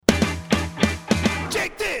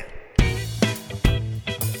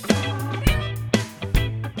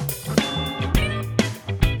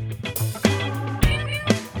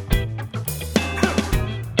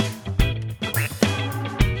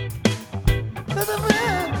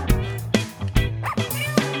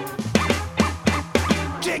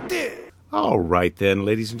All right then,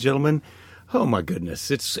 ladies and gentlemen. Oh my goodness,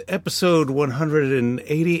 it's episode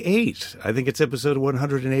 188. I think it's episode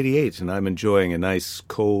 188, and I'm enjoying a nice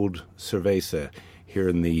cold cerveza here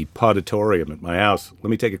in the Poditorium at my house. Let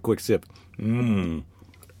me take a quick sip. I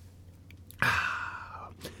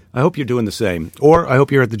hope you're doing the same, or I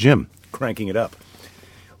hope you're at the gym, cranking it up.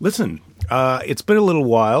 Listen, it's been a little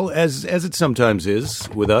while, as it sometimes is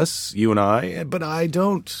with us, you and I, but I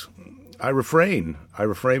refrain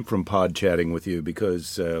from pod chatting with you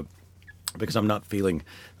because I'm not feeling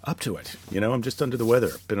up to it. You know, I'm just under the weather.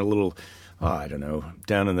 Been a little, I don't know,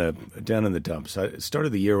 down in the dumps. I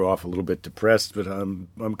started the year off a little bit depressed, but I'm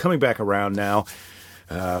coming back around now.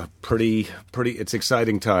 Pretty. It's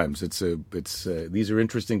exciting times. These are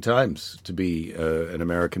interesting times to be an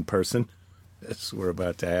American person. As we're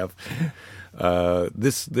about to have.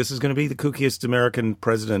 This is going to be the kookiest American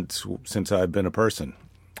president since I've been a person.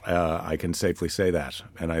 I can safely say that.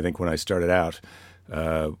 And I think when I started out,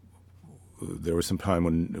 there was some time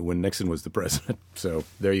when Nixon was the president. So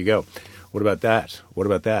there you go. What about that?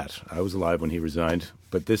 I was alive when he resigned.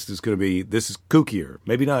 But this is kookier.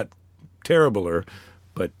 Maybe not terribler,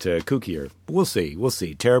 but kookier. We'll see.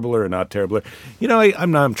 Terribler or not terribler. You know,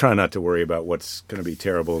 I'm trying not to worry about what's going to be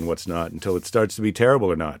terrible and what's not until it starts to be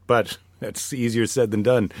terrible or not. But that's easier said than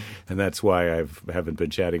done, and that's why I haven't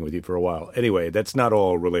been chatting with you for a while. Anyway, that's not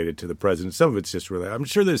all related to the president. Some of it's just related. I'm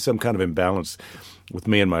sure there's some kind of imbalance with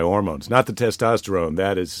me and my hormones. Not the testosterone.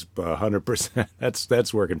 That is 100%.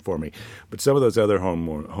 That's working for me. But some of those other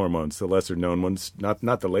hormones, the lesser-known ones, not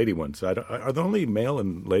the lady ones. Are there only male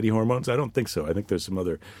and lady hormones? I don't think so. I think there's some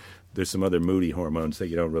other moody hormones that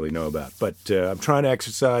you don't really know about. But I'm trying to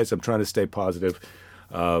exercise. I'm trying to stay positive.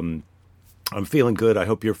 I'm feeling good. I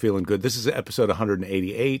hope you're feeling good. This is episode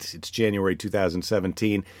 188. It's January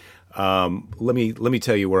 2017. Let me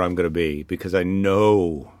tell you where I'm going to be because I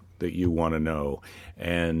know that you want to know,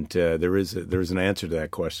 and there is an answer to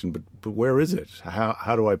that question. But where is it?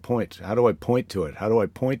 How do I point? How do I point to it? How do I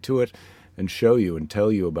point to it and show you and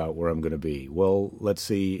tell you about where I'm going to be? Well, let's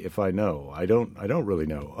see if I know. I don't really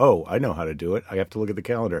know. Oh, I know how to do it. I have to look at the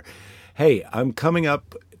calendar. Hey, I'm coming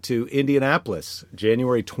up to Indianapolis,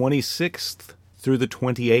 January 26th through the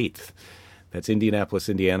 28th. That's Indianapolis,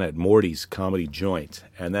 Indiana, at Morty's Comedy Joint.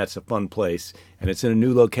 And that's a fun place. And it's in a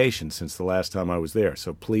new location since the last time I was there.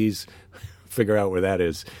 So please figure out where that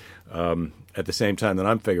is at the same time that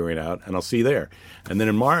I'm figuring it out. And I'll see you there. And then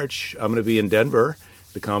in March, I'm going to be in Denver,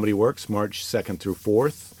 the Comedy Works, March 2nd through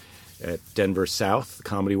 4th at Denver South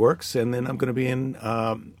Comedy Works. And then I'm going to be in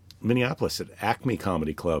Minneapolis at Acme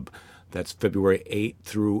Comedy Club. That's February 8th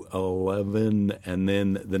through 11. And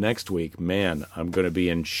then the next week, man, I'm going to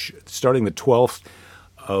be starting the 12th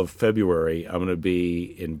of February, I'm going to be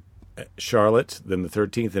in Charlotte, then the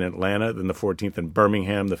 13th in Atlanta, then the 14th in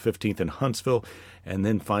Birmingham, the 15th in Huntsville, and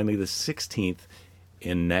then finally the 16th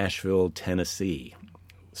in Nashville, Tennessee.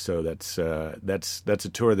 So that's a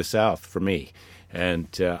tour of the South for me. And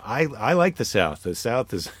I like the South. The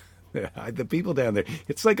South is... the people down there,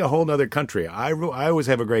 it's like a whole nother country. I always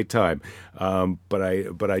have a great time, but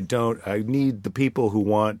I don't. I need the people who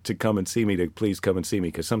want to come and see me to please come and see me,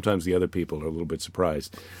 because sometimes the other people are a little bit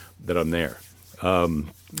surprised that I'm there.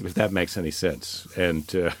 If that makes any sense.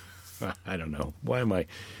 And I don't know. Why am I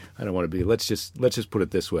don't want to be. Let's just put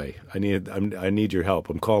it this way. I need your help.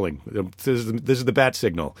 I'm calling. This is the bat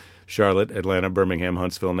signal. Charlotte, Atlanta, Birmingham,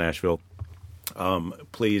 Huntsville, Nashville.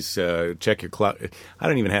 Please check your cloud. I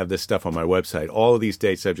don't even have this stuff on my website. All of these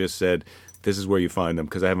dates I've just said, this is where you find them,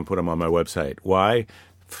 because I haven't put them on my website. Why?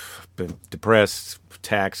 Been depressed,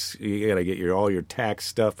 tax. You got to get all your tax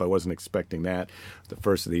stuff. I wasn't expecting that the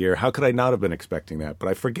first of the year. How could I not have been expecting that? But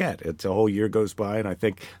I forget. It's a whole year goes by, and I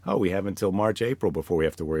think, we have until March, April before we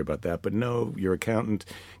have to worry about that. But no, your accountant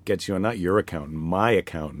gets you on, not your accountant, my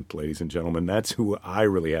accountant, ladies and gentlemen. That's who I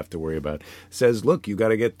really have to worry about. Says, look, you got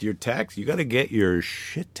to get your tax, you got to get your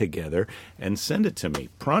shit together and send it to me.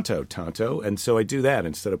 Pronto, Tonto. And so I do that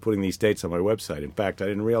instead of putting these dates on my website. In fact, I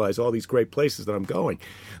didn't realize all these great places that I'm going.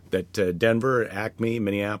 That Denver, Acme,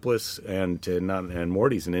 Minneapolis, and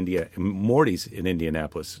Morty's in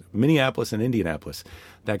Indianapolis. Minneapolis and Indianapolis.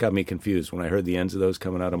 That got me confused. When I heard the ends of those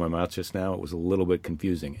coming out of my mouth just now, it was a little bit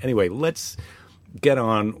confusing. Anyway, let's get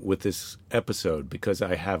on with this episode, because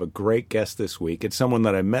I have a great guest this week. It's someone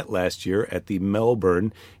that I met last year at the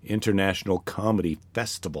Melbourne International Comedy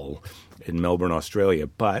Festival in Melbourne, Australia.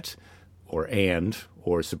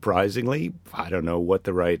 Or surprisingly, I don't know what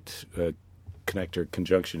the right connector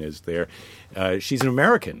conjunction is there. She's an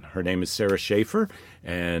American. Her name is Sara Schaefer,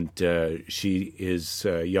 and she is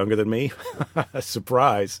younger than me.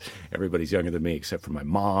 Surprise. Everybody's younger than me except for my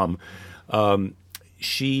mom.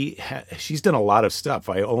 she's done a lot of stuff.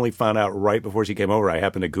 I only found out right before she came over. I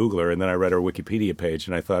happened to Google her, and then I read her Wikipedia page,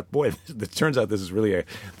 and I thought, boy, it turns out this is really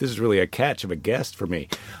a catch of a guest for me.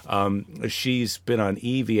 She's been on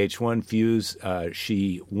VH1, Fuse.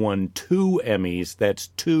 She won 2 Emmys. That's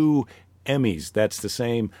 2 Emmys. That's the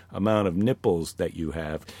same amount of nipples that you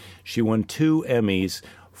have. She won 2 Emmys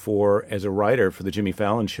as a writer for the Jimmy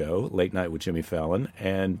Fallon Show, Late Night with Jimmy Fallon,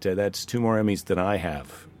 and that's 2 more Emmys than I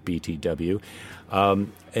have, BTW.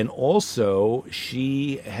 And also,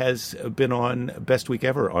 she has been on Best Week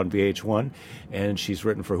Ever on VH1, and she's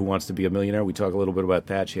written for Who Wants to Be a Millionaire. We talk a little bit about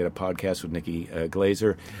that. She had a podcast with Nikki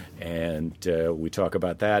Glazer, and we talk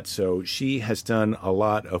about that. So she has done a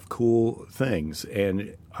lot of cool things,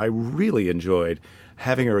 and I really enjoyed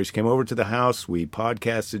having her. She came over to the house. We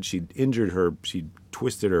podcasted. She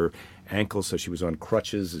twisted her ankle, so she was on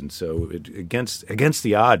crutches, and so against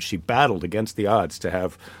the odds, she battled against the odds to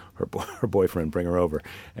have her boyfriend bring her over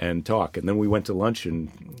and talk. And then we went to lunch,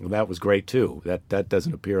 and that was great too. That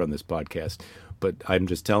doesn't appear on this podcast, but I'm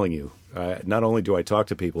just telling you, not only do I talk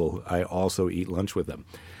to people, I also eat lunch with them.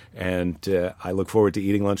 And I look forward to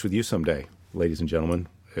eating lunch with you someday, ladies and gentlemen.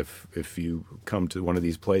 If you come to one of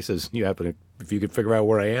these places, if you could figure out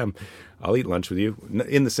where I am, I'll eat lunch with you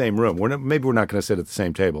in the same room. Maybe we're not going to sit at the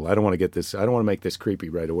same table. I don't want to make this creepy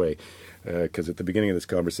right away, because at the beginning of this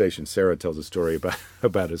conversation, Sara tells a story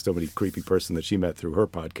about somebody creepy person that she met through her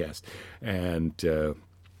podcast, and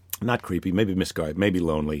not creepy, maybe misguided, maybe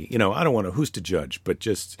lonely. I don't want to. Who's to judge? But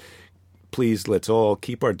just please, let's all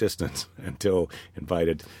keep our distance until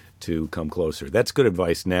invited to come closer. That's good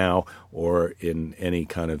advice now or in any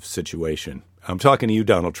kind of situation. I'm talking to you,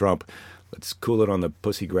 Donald Trump. Let's cool it on the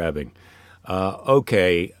pussy grabbing.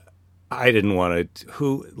 Okay, I didn't want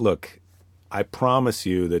to. Look, I promise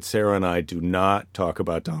you that Sara and I do not talk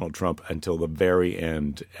about Donald Trump until the very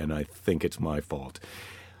end, and I think it's my fault.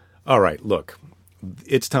 All right, look,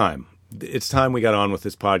 it's time. It's time we got on with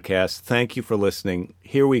this podcast. Thank you for listening.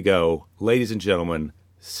 Here we go. Ladies and gentlemen,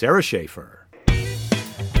 Sara Schaefer.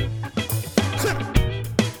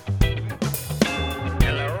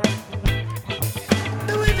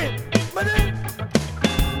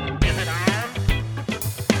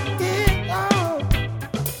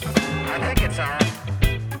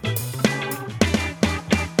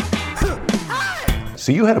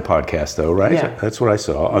 So you had a podcast, though, right? Yeah. That's what I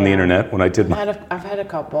saw on the internet when I did my... I've had a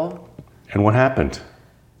couple. And what happened?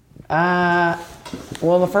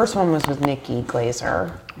 Well, the first one was with Nikki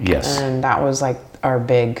Glazer. Yes. And that was like our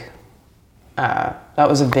big... that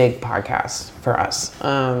was a big podcast for us.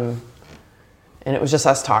 And it was just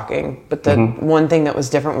us talking. But the one thing that was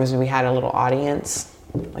different was we had a little audience.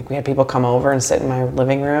 Like, we had people come over and sit in my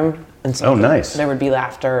living room. And so nice. There would be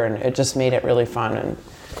laughter, and it just made it really fun. And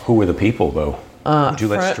who were the people, though? Did you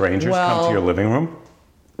let strangers come to your living room?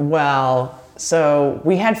 Well, so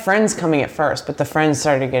we had friends coming at first, but the friends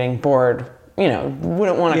started getting bored,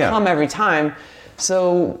 wouldn't want to come every time.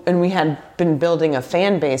 So, and we had been building a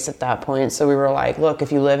fan base at that point. So we were like, look,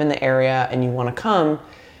 if you live in the area and you want to come,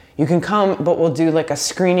 you can come, but we'll do like a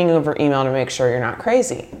screening over email to make sure you're not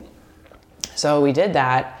crazy. So we did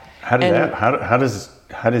that. How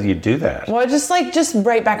did you do that? Well, just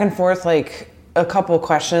right back and forth, like, a couple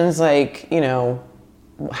questions, like,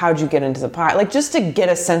 how'd you get into the pod? Like, just to get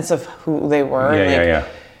a sense of who they were. Yeah.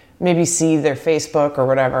 Maybe see their Facebook or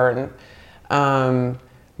whatever. And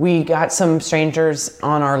we got some strangers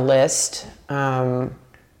on our list, and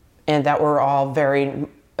that were all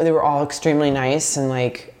they were all extremely nice, and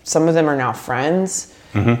like some of them are now friends.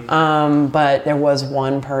 But there was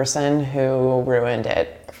one person who ruined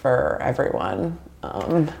it for everyone,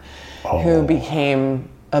 who became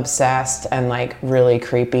obsessed and like really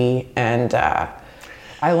creepy, and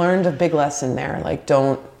I learned a big lesson there. Like,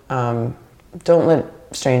 don't let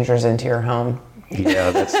strangers into your home.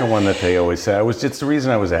 Yeah, that's the one that they always say. It's the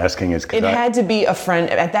reason I was asking is because it had to be a friend.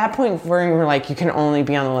 At that point, we're like, you can only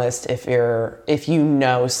be on the list if you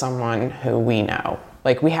know someone who we know.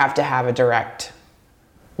 Like, we have to have a direct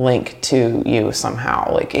link to you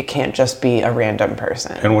somehow. Like, it can't just be a random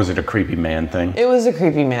person. And was it a creepy man thing? It was a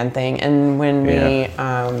creepy man thing. And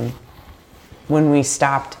when we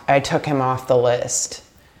stopped, I took him off the list.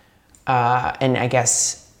 And I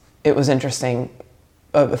guess it was interesting.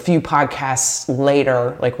 A few podcasts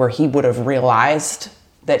later, like, where he would have realized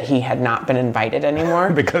that he had not been invited anymore.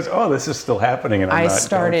 Because, this is still happening, and I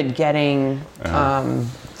started getting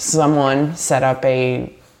someone set up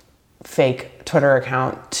a fake Twitter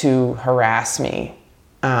account to harass me.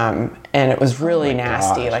 And it was really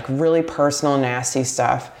nasty, like really personal, nasty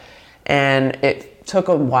stuff. And it took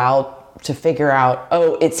a while to figure out,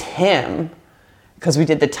 it's him. because we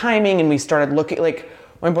did the timing and we started looking, like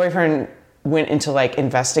my boyfriend went into like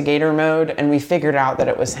investigator mode and we figured out that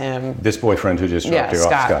it was him. This boyfriend who just dropped you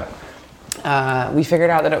off, Scott. We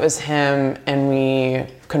figured out that it was him and we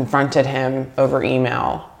confronted him over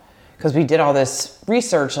email because we did all this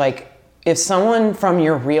research. Like if someone from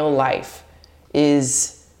your real life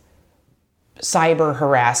is cyber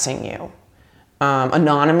harassing you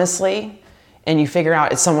anonymously, and you figure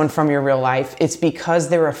out it's someone from your real life, it's because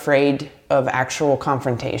they're afraid of actual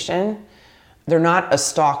confrontation. They're not a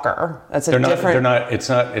stalker. That's a different. They're not. It's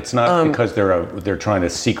not because they're trying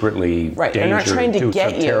to secretly They're not trying to do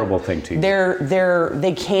get some you. terrible thing to you.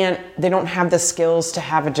 They don't have the skills to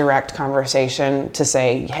have a direct conversation to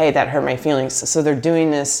say, hey, that hurt my feelings. So they're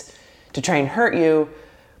doing this to try and hurt you,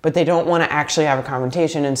 but they don't want to actually have a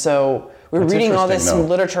confrontation. And so we're reading all this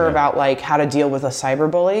literature about like how to deal with a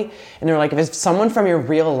cyberbully, and they're like, if it's someone from your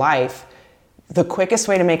real life, the quickest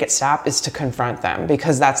way to make it stop is to confront them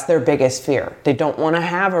because that's their biggest fear. They don't want to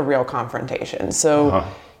have a real confrontation. So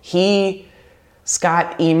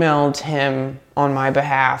Scott emailed him on my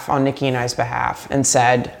behalf, on Nikki and I's behalf, and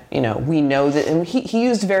said, we know that, and he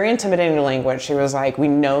used very intimidating language. He was like, we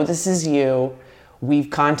know this is you. We've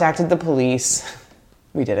contacted the police.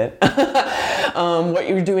 We did it. What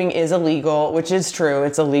you're doing is illegal, which is true.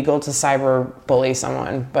 It's illegal to cyber bully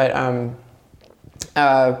someone. But,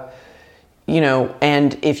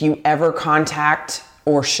 and if you ever contact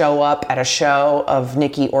or show up at a show of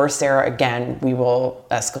Nikki or Sara again, we will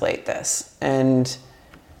escalate this. And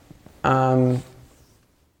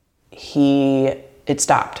it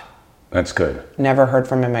stopped. That's good. Never heard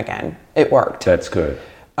from him again. It worked. That's good.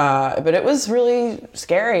 But it was really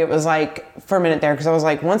scary. It was like, for a minute there, because I was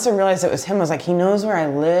like, once I realized it was him, I was like, he knows where I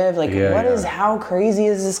live. Like, how crazy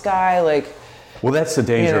is this guy? Like, well, that's the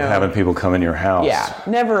danger of having people come in your house. Yeah,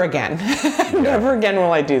 never again. Never again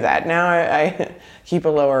will I do that. Now I keep a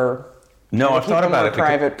lower. No, I've thought about it.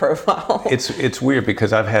 Private profile. It's weird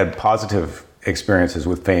because I've had positive experiences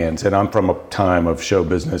with fans, and I'm from a time of show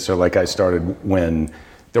business. So, like, I started when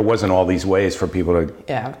there wasn't all these ways for people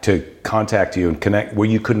to contact you and connect, where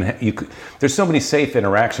you couldn't. There's so many safe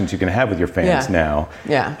interactions you can have with your fans now.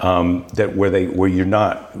 Yeah. That where you're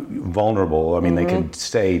not vulnerable. I mean, they can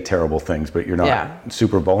say terrible things, but you're not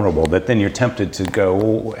super vulnerable. That then you're tempted to go,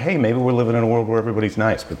 well, hey, maybe we're living in a world where everybody's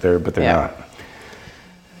nice, but they're not.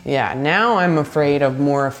 Yeah. Now I'm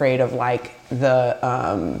more afraid of like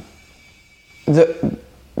the.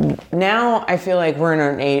 Now I feel like we're in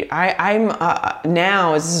an age. I'm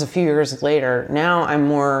now. This is a few years later. Now I'm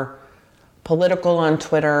more political on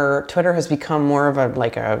Twitter. Twitter has become more of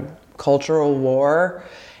a cultural war,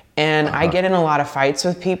 and I get in a lot of fights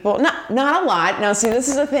with people. Not a lot. Now, see, this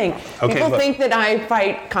is the thing. People think that I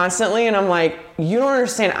fight constantly, and I'm like, you don't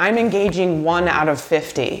understand. I'm engaging 1 out of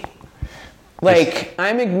 50. Like,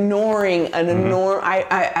 I'm ignoring an enormous.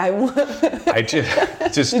 I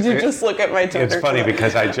just. Did you just look at my Twitter? It's funny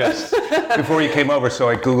because I just before you came over, so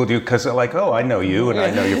I Googled you because like, oh, I know you, and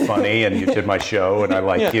I know you're funny, and you did my show, and I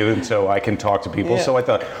like you, and so I can talk to people. So I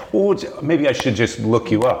thought, well, maybe I should just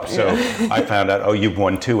look you up. So I found out, oh, you've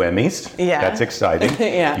won 2 Emmys. Yeah, that's exciting.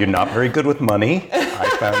 You're not very good with money.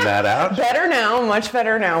 I found that out. Better now, much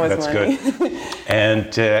better now with money.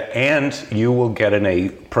 That's good. And you will get in a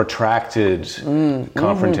protracted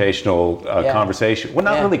confrontational conversation. Well,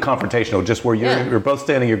 not really confrontational, just where you're both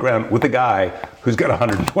standing your ground with a guy who's got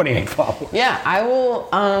 128 followers. Yeah, I will.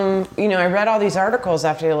 I read all these articles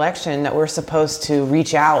after the election that we're supposed to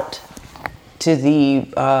reach out to the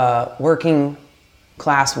working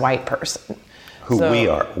class white person. We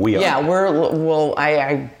are. Yeah,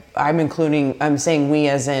 I'm saying we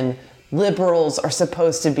as in liberals are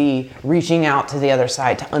supposed to be reaching out to the other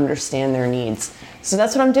side to understand their needs. So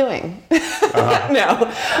that's what I'm doing.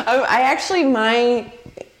 No, I actually,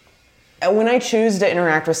 when I choose to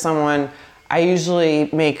interact with someone, I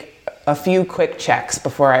usually make a few quick checks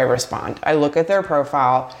before I respond. I look at their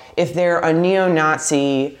profile. If they're a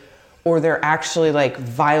neo-Nazi or they're actually like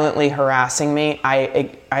violently harassing me,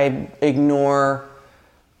 I ignore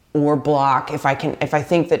or block. If I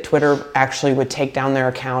think that Twitter actually would take down their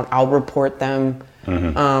account, I'll report them.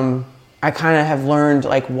 I kind of have learned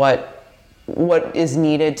like what is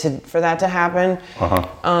needed for that to happen.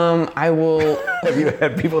 I will. Have you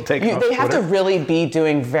had people take off They have Twitter? to really be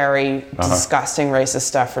doing very disgusting racist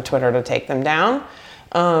stuff for Twitter to take them down.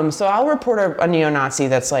 So I'll report a neo-Nazi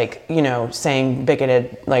that's like, saying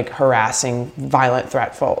bigoted, like harassing, violent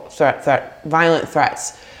threats.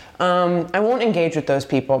 I won't engage with those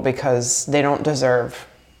people because they don't deserve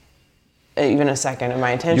even a second of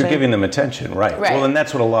my attention. You're giving them attention, right? Well, and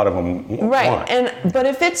that's what a lot of them want. But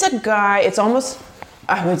if it's a guy, it's almost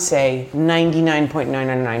I would say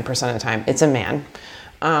 99.999% of the time, it's a man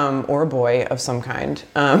or a boy of some kind.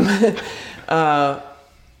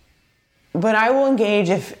 But I will engage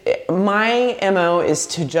if my MO is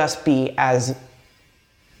to just be as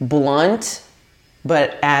blunt,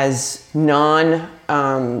 but as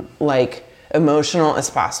like emotional as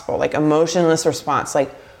possible, like emotionless response.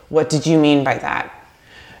 Like, what did you mean by that?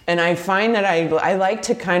 And I find that I like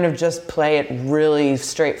to kind of just play it really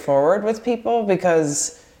straightforward with people,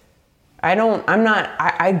 because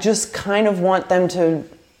I just kind of want them to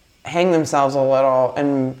hang themselves a little,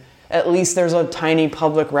 and at least there's a tiny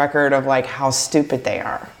public record of like how stupid they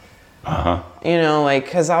are. Uh-huh. You know, like,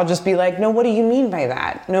 because I'll just be like, no, what do you mean by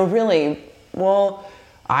that? No, really? Well,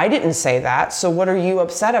 I didn't say that, so what are you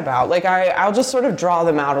upset about? Like, I'll just sort of draw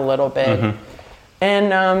them out a little bit. Mm-hmm.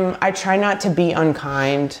 And I try not to be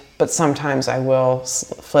unkind, but sometimes I will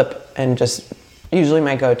flip and just, usually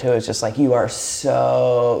my go-to is just like, you are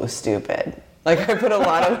so stupid. Like, I put a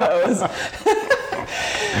lot of those.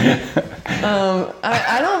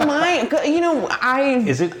 I don't mind, you know,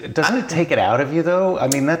 doesn't it take it out of you though? I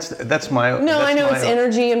mean, that's my... No, I know it's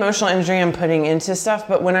emotional energy I'm putting into stuff,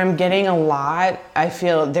 but when I'm getting a lot, I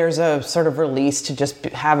feel there's a sort of release to just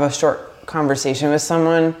have a short conversation with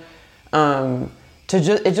someone.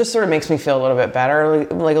 It just sort of makes me feel a little bit better,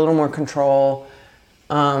 like a little more control.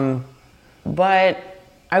 But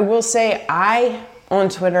I will say, on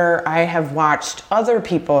Twitter, I have watched other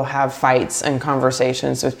people have fights and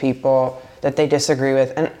conversations with people that they disagree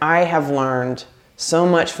with, and I have learned so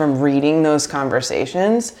much from reading those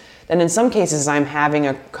conversations that in some cases I'm having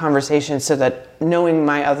a conversation so that knowing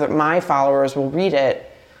my followers will read it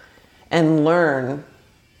and learn,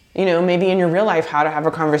 you know, maybe in your real life how to have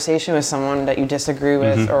a conversation with someone that you disagree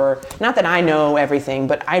with, mm-hmm. or not that I know everything,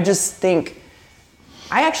 but I just think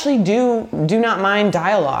I actually do not mind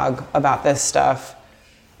dialogue about this stuff.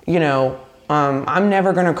 You know, I'm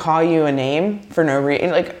never going to call you a name for no reason.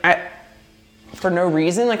 Like, for no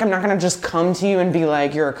reason. Like, I'm not going to just come to you and be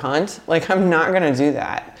like, you're a cunt. Like, I'm not going to do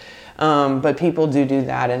that. But people do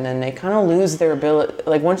that, and then they kind of lose their ability.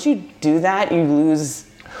 Like, once you do that, you lose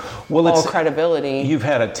all credibility. You've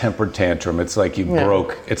had a temper tantrum. It's like you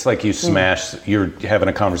broke. It's like you smash. You're having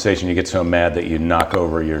a conversation. You get so mad that you knock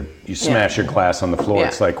over you smash your glass on the floor. Yeah.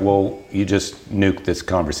 It's like, well, you just nuked this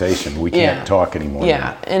conversation. We can't talk anymore.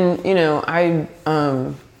 Yeah, and you know,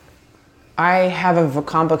 I have a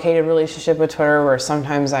complicated relationship with Twitter, where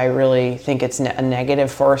sometimes I really think it's a negative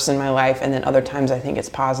force in my life, and then other times I think it's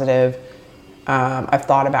positive. I've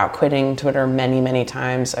thought about quitting Twitter many, many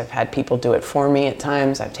times. I've had people do it for me at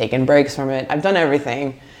times. I've taken breaks from it. I've done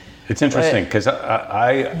everything. It's interesting because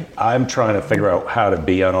I'm trying to figure out how to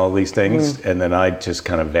be on all these things, and then I just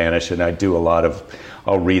kind of vanish, and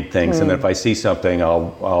I'll read things, and then if I see something,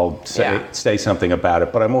 I'll say something about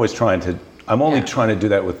it. But I'm always trying to do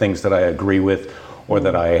that with things that I agree with, or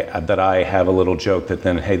that I have a little joke that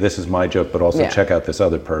then, hey, this is my joke, but also check out this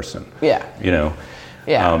other person. Yeah. You know.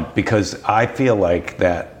 Yeah. Because I feel like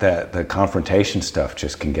that the confrontation stuff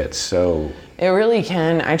just can get so... It really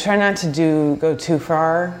can. I try not to go too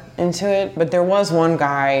far into it, but there was one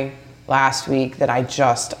guy last week that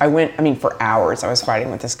for hours I was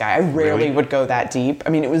fighting with this guy. I rarely would go that deep. I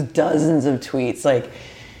mean, it was dozens of tweets, like,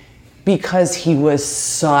 because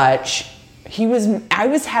I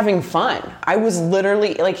was having fun. I was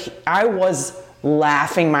literally, like, I was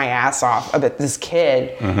laughing my ass off about this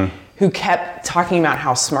kid who kept talking about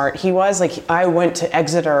how smart he was. Like, I went to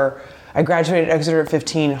Exeter, I graduated Exeter at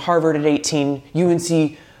 15, Harvard at 18,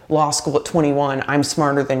 UNC Law School at 21, I'm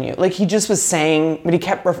smarter than you. Like, he just was saying, but he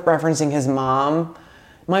kept referencing his mom.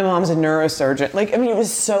 My mom's a neurosurgeon. Like, I mean, he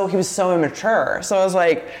was so immature. So I was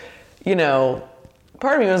like, you know,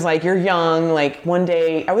 part of me was like, you're young, like, one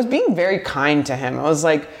day, I was being very kind to him. I was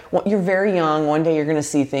like, well, you're very young, one day you're gonna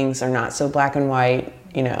see things that are not so black and white,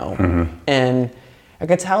 you know, and I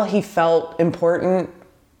could tell he felt important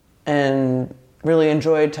and really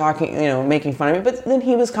enjoyed talking, you know, making fun of me. But then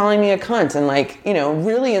he was calling me a cunt and, like, you know,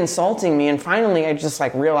 really insulting me. And finally I just,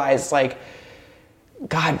 like, realized, like,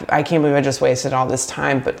 God, I can't believe I just wasted all this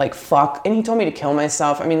time. But, like, fuck. And he told me to kill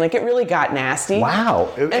myself. I mean, like, it really got nasty.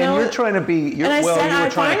 Wow. And you're trying to be, you were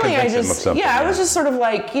trying to convince him of something. Yeah, I was just sort of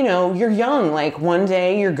like, you know, you're young. Like, one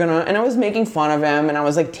day you're gonna, and I was making fun of him and I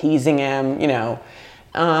was, like, teasing him, you know.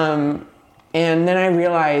 And then I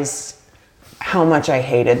realized how much I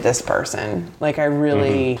hated this person. Like, I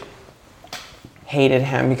really hated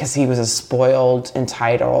him because he was a spoiled,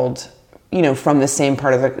 entitled, you know, from the same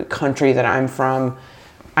part of the country that I'm from.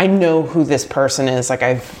 I know who this person is. Like,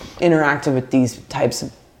 I've interacted with these types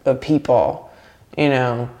of people, you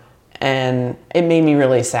know, and it made me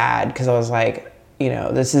really sad because I was like,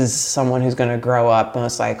 this is someone who's going to grow up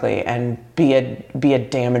most likely and be a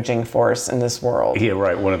damaging force in this world. Yeah,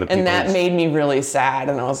 right. One of the people. And that made me really sad.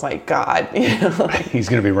 And I was like, God, he's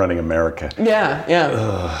going to be running America. Yeah,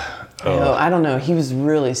 yeah. I don't know. He was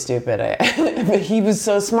really stupid. But he was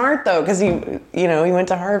so smart though, because he went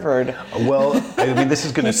to Harvard. Well, I mean, this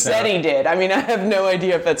is going to He said he did. I mean, I have no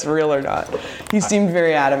idea if that's real or not. He seemed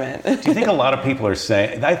very adamant. Do you think a lot of people are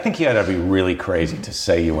saying? I think you had to be really crazy to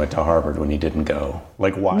say you went to Harvard when you didn't go.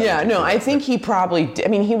 Like, why? Yeah, no, I think he probably did. I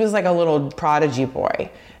mean, he was like a little prodigy boy,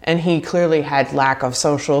 and he clearly had lack of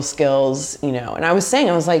social skills, And I was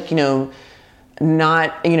like,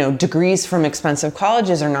 not, degrees from expensive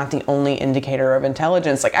colleges are not the only indicator of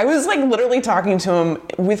intelligence. Like, I was like literally talking to him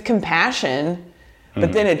with compassion,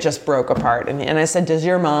 but then it just broke apart. And I said, does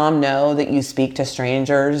your mom know that you speak to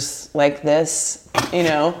strangers like this?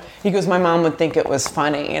 He goes, my mom would think it was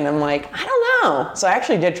funny. And I'm like, I don't know. So I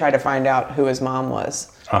actually did try to find out who his mom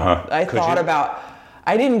was. I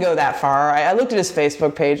didn't go that far. I looked at his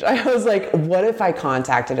Facebook page. I was like, what if I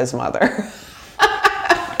contacted his mother?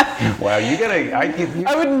 Wow,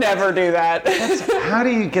 I would never do that. How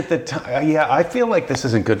do you get the time? Yeah, I feel like this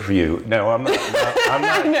isn't good for you. No, I'm not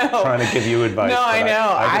trying to give you advice. No, I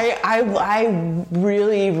know. I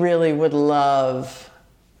really, really would love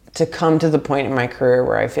to come to the point in my career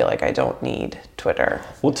where I feel like I don't need Twitter.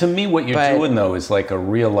 Well, to me, what you're doing, though, is like a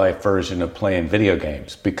real-life version of playing video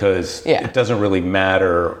games, because it doesn't really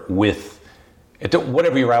matter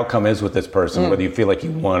whatever your outcome is with this person, whether you feel like you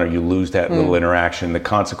won or you lose that little interaction, the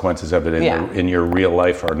consequences of it in your real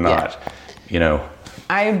life are not,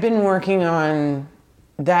 I've been working on,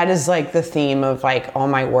 that is like the theme of like all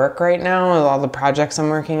my work right now, all the projects I'm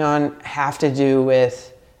working on have to do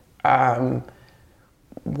with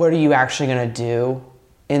what are you actually going to do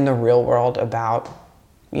in the real world about,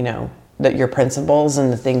 that your principles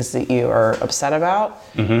and the things that you are upset about.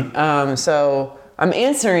 So I'm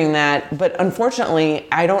answering that, but unfortunately,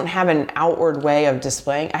 I don't have an outward way of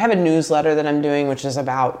displaying. I have a newsletter that I'm doing, which is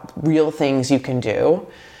about real things you can do.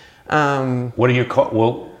 What are you called?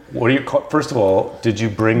 Well, first of all, did you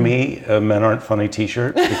bring me a Men Aren't Funny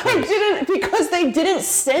t-shirt? I didn't, because they didn't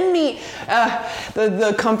send me,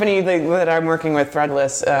 the company that I'm working with,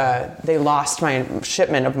 Threadless, they lost my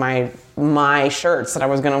shipment of my shirts that I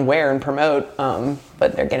was going to wear and promote,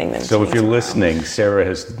 but they're getting them. So if you're listening, Sara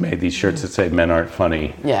has made these shirts that say Men Aren't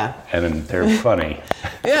Funny. Yeah. And they're funny.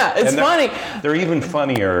 Yeah, it's funny. They're even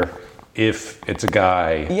funnier if it's a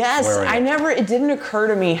guy. Yes, it didn't occur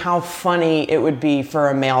to me how funny it would be for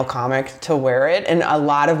a male comic to wear it. And a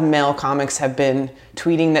lot of male comics have been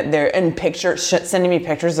tweeting that sending me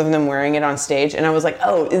pictures of them wearing it on stage. And I was like,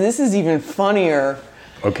 oh, this is even funnier.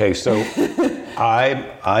 Okay, so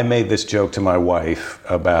I made this joke to my wife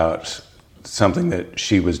about something that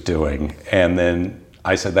she was doing, and then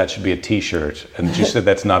I said that should be a t-shirt, and she said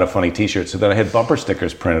that's not a funny t-shirt. So then I had bumper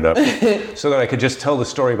stickers printed up so that I could just tell the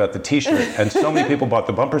story about the t-shirt. And so many people bought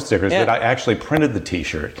the bumper stickers that I actually printed the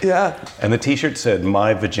t-shirt. Yeah. And the t-shirt said,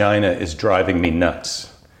 "My vagina is driving me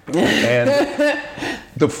nuts." And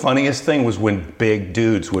the funniest thing was when big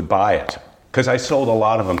dudes would buy it, because I sold a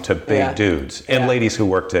lot of them to big dudes and ladies who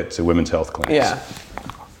worked at women's health clinics. Yeah,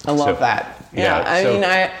 I love that. Yeah, I mean,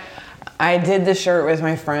 I did the shirt with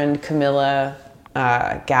my friend Camilla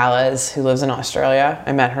Gallas, who lives in Australia.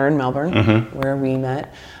 I met her in Melbourne, where we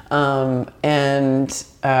met. And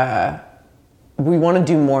we want to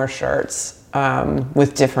do more shirts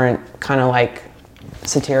with different kind of like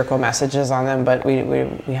satirical messages on them, but we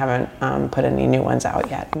haven't put any new ones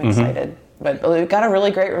out yet. I'm excited. But we got a really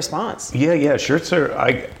great response. Yeah. Shirts are.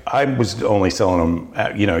 I was only selling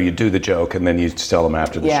them. You do the joke and then you sell them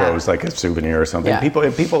after the show. It's like a souvenir or something. Yeah.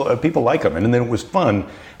 People like them, and then it was fun,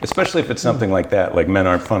 especially if it's something like that, like Men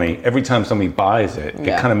Aren't Funny. Every time somebody buys it,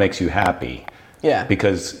 it kind of makes you happy. Yeah.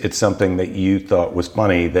 Because it's something that you thought was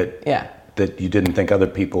funny that you didn't think other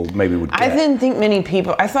people maybe would get. I didn't think many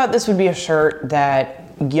people. I thought this would be a shirt that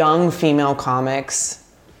young female comics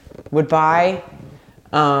would buy.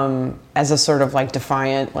 As a sort of like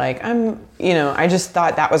defiant, like I just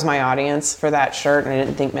thought that was my audience for that shirt, and I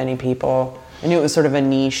didn't think many people. I knew it was sort of a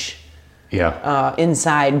niche,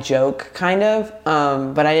 inside joke kind of,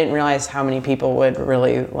 but I didn't realize how many people would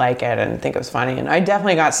really like it and think it was funny. And I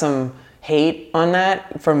definitely got some hate on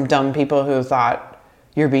that from dumb people who thought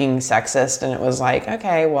you're being sexist, and it was like,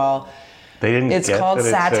 okay, well. They didn't. It's called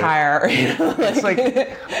satire. It's like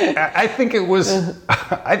I think it was.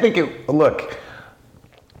 Look.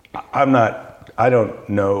 I don't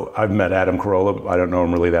know, I've met Adam Carolla, I don't know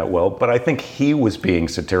him really that well, but I think he was being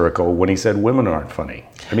satirical when he said women aren't funny.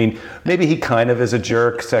 I mean, maybe he kind of is a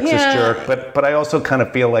jerk, sexist jerk, but I also kind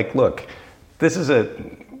of feel like, look, This is it's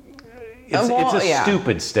a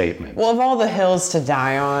stupid statement. Well, of all the hills to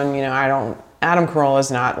die on, Adam Carolla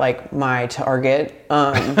is not like my target.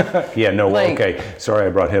 Okay. Sorry I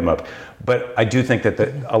brought him up. But I do think that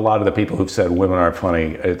a lot of the people who've said women aren't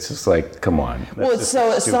funny, it's just like, come on.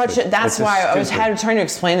 That's why I was trying to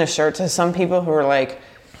explain the shirt to some people who were like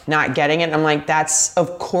not getting it. And I'm like, that's,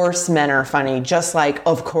 of course men are funny, just like,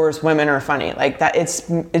 of course women are funny. Like that, it's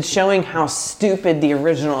showing how stupid the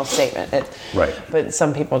original statement is. Right. But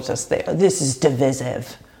some people this is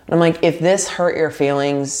divisive. And I'm like, if this hurt your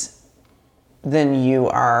feelings, then you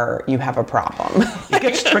have a problem.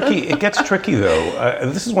 It gets tricky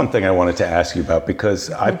though. This is one thing I wanted to ask you about,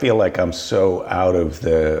 because I feel like I'm so out of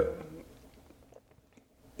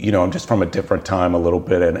I'm just from a different time a little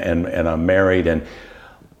bit, and I'm married,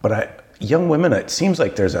 but young women, it seems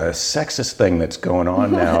like there's a sexist thing that's going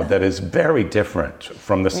on now that is very different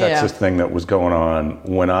from the sexist thing that was going on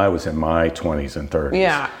when I was in my 20s and 30s.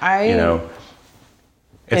 Yeah,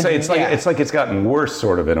 it's like it's gotten worse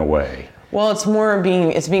sort of in a way. Well, it's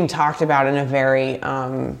being talked about in a very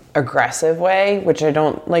aggressive way, which I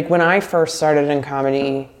don't like. When I first started in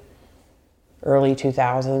comedy, early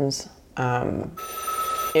 2000s,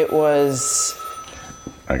 it was.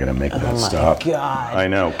 I gotta make that stop. Oh my God! I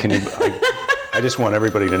know. Can you? I just want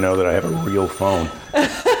everybody to know that I have a real phone.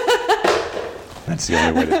 That's the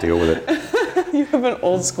only way to deal with it. You have an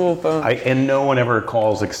old school phone. And no one ever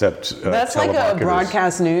calls except that's like a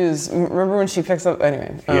broadcast news. Remember when she picks up?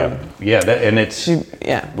 Anyway. We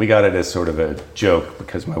got it as sort of a joke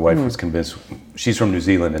because my wife was convinced. She's from New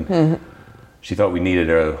Zealand, and she thought we needed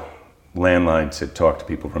a landline to talk to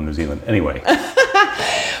people from New Zealand. Anyway.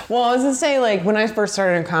 Well, I was gonna say, like, when I first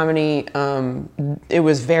started in comedy, it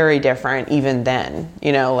was very different even then.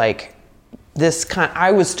 I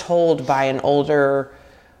was told by an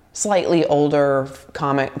slightly older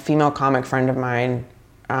female comic friend of mine,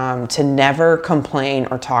 to never complain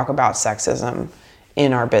or talk about sexism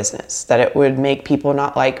in our business, that it would make people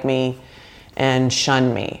not like me and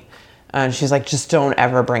shun me. And she's like, just don't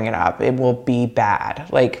ever bring it up. It will be bad.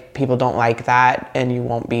 Like, people don't like that, and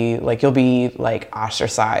you'll be like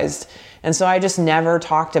ostracized. And so I just never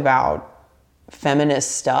talked about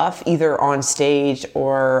feminist stuff, either on stage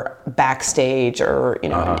or backstage or,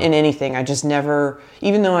 in anything. I just never,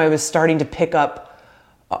 even though I was starting to pick up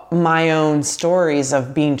my own stories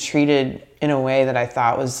of being treated in a way that I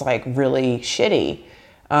thought was like really shitty,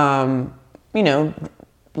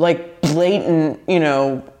 like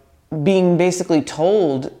blatant, being basically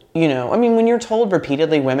told, when you're told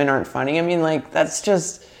repeatedly women aren't funny, like, that's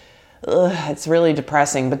just, it's really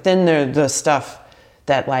depressing. But then there's the stuff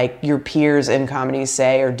that like your peers in comedy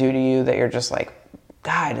say or do to you that you're just like,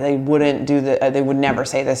 God, they wouldn't do that. They would never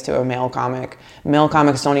say this to a male comic. Male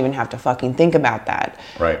comics don't even have to fucking think about that.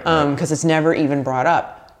 Right. Because it's never even brought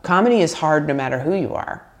up. Comedy is hard no matter who you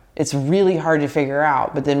are. It's really hard to figure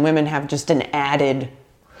out, but then women have just an added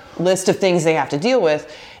list of things they have to deal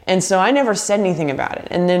with. And so I never said anything about it.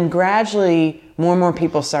 And then gradually more and more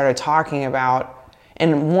people started talking about,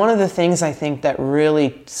 and one of the things I think that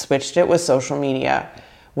really switched it with social media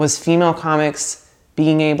was female comics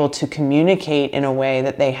being able to communicate in a way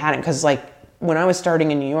that they hadn't. Because like when I was starting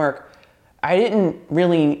in New York, I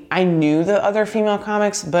knew the other female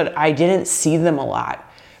comics, but I didn't see them a lot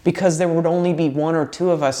because there would only be one or two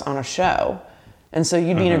of us on a show. And so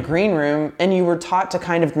you'd be in a green room and you were taught to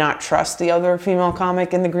kind of not trust the other female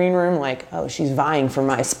comic in the green room. Like, oh, she's vying for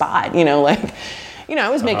my spot, I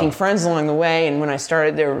was making friends along the way, and when I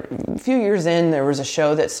started, a few years in, there was a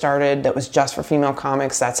show that started that was just for female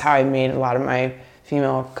comics. That's how I made a lot of my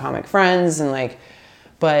female comic friends,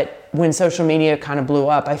 but when social media kind of blew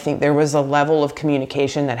up, I think there was a level of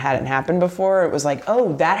communication that hadn't happened before. It was like,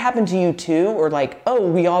 oh, that happened to you too? Or like, oh,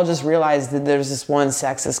 we all just realized that there's this one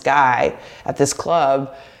sexist guy at this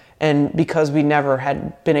club, and because we never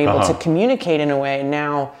had been able to communicate in a way,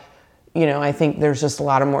 now I think there's just a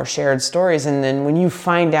lot of more shared stories. And then when you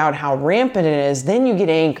find out how rampant it is, then you get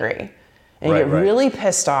angry and you get really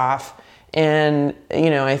pissed off. And,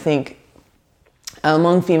 I think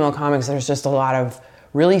among female comics, there's just a lot of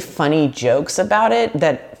really funny jokes about it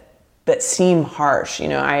that seem harsh.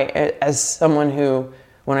 As someone who,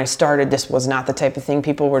 when I started, this was not the type of thing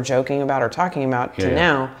people were joking about or talking about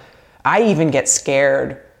now, I even get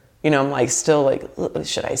scared. I'm like, still like,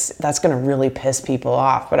 should I? That's going to really piss people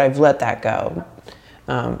off, but I've let that go.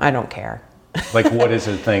 I don't care. Like, what is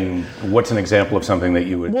a thing? What's an example of something that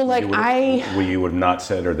you would? Well, like you would have not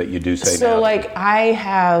said, or that you do say now? So, like, I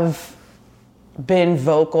have been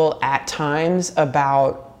vocal at times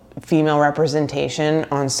about female representation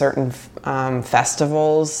on certain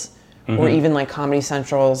festivals or even like Comedy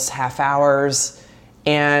Central's half hours.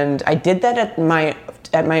 And I did that at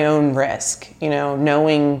my own risk,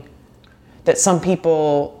 knowing that some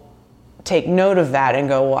people take note of that and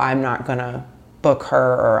go, well, I'm not gonna book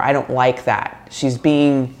her, or I don't like that. She's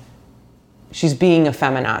being a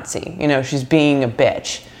feminazi, she's being a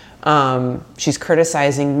bitch. She's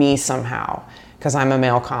criticizing me somehow because I'm a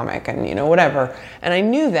male comic and, whatever. And I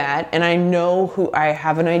knew that, and I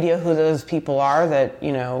have an idea who those people are that,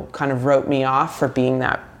 kind of wrote me off for being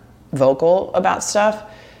that vocal about stuff.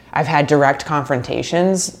 I've had direct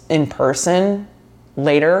confrontations in person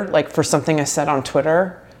later, like for something I said on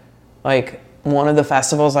Twitter. Like one of the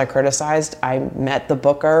festivals I criticized, I met the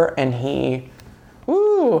booker and it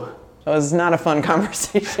was not a fun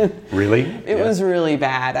conversation. Really? It was really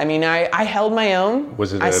bad. I mean, I held my own.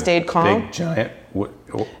 Was it I stayed calm. Big, giant?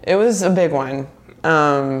 It was a big one.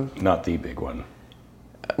 Not the big one.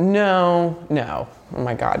 No. Oh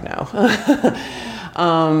my God, no.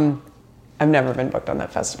 I've never been booked on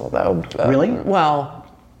that festival though. Really? Well,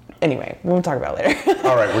 anyway, we'll talk about it later.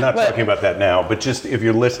 All right, we're not talking about that now, but just if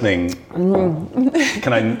you're listening,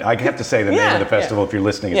 I have to say the name of the festival if you're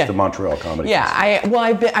listening, it's the Montreal Comedy Festival.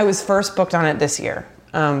 I was first booked on it this year,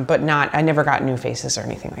 but I never got New Faces or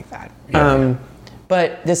anything like that.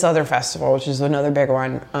 But this other festival, which is another big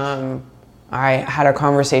one, I had a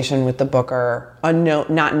conversation with the booker,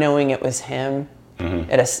 not knowing it was him.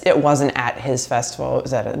 It wasn't at his festival, it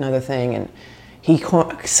was at another thing, and he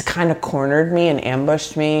kind of cornered me and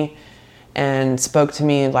ambushed me and spoke to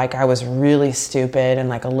me like I was really stupid and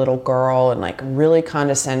like a little girl and like really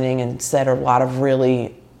condescending, and said a lot of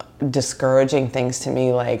really discouraging things to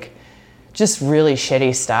me, like just really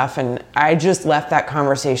shitty stuff. And I just left that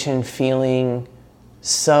conversation feeling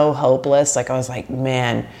so hopeless. Like I was like,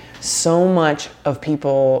 man, so much of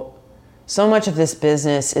this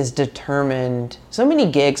business is determined, so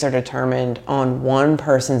many gigs are determined on one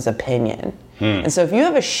person's opinion. And so if you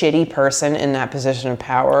have a shitty person in that position of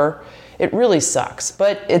power, it really sucks,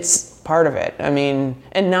 but it's part of it. I mean,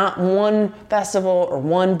 and not one festival or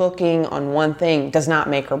one booking on one thing does not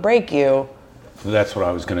make or break you. That's what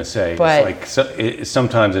I was going to say. But, it's like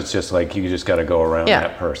sometimes it's just like you just got to go around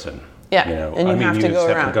that person. Yeah, and you have to go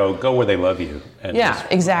around. Have to go where they love you. And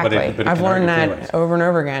exactly. But I've learned that over and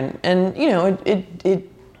over again. And,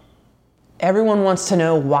 everyone wants to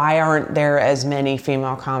know, why aren't there as many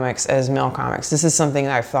female comics as male comics? This is something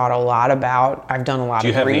that I've thought a lot about. I've done a lot of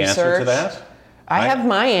research. Do you have the answer to that? I have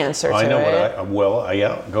my answer to it. I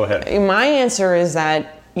know go ahead. My answer is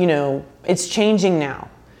that, it's changing now.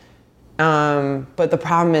 But the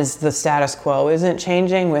problem is the status quo isn't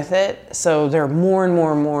changing with it. So there are more and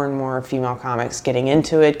more female comics getting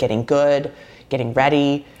into it, getting good, getting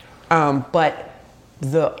ready. But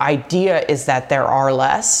the idea is that there are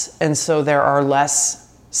less, and so there are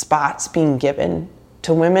less spots being given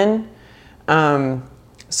to women.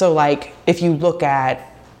 So like if you look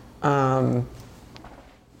at,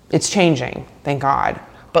 it's changing, thank God.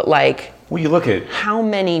 But like, well, you look at how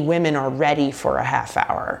many women are ready for a half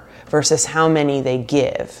hour versus how many they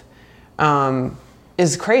give,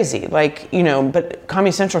 is crazy. Like, but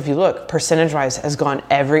Comedy Central, if you look, percentage-wise, has gone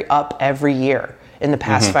up every year in the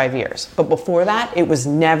past 5 years. But before that, it was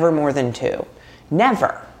never more than 2.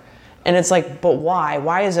 Never. And it's like, but why?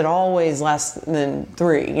 Why is it always less than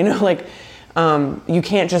 3? You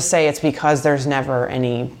can't just say it's because there's never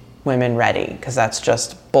any women ready, because that's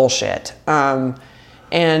just bullshit.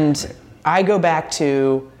 And I go back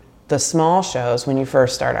to the small shows when you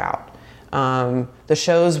first start out. The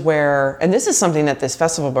shows where, and this is something that this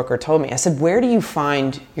festival booker told me. I said, where do you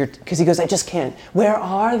find because he goes, I just can't. Where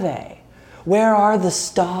are they? Where are the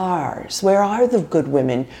stars? Where are the good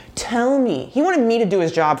women? Tell me. He wanted me to do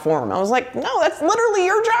his job for him. I was like, no, that's literally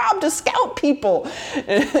your job, to scout people.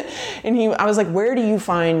 And I was like, where do you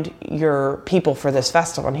find your people for this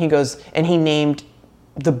festival? And he goes, and he named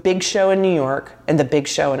the big show in New York and the big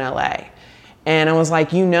show in LA. And I was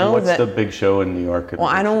like, what's the big show in New York? Well,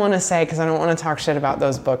 I don't want to say, because I don't want to talk shit about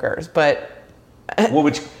those bookers, but I don't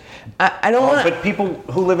want to. But people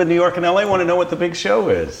who live in New York and LA want to know what the big show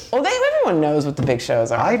is. Well, everyone knows what the big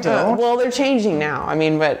shows are. I don't. Well, they're changing now. I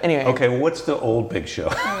mean, but anyway. Okay, well, what's the old big show?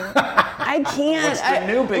 I can't. What's the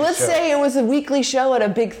new big Let's show? say it was a weekly show at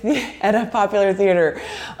a popular theater.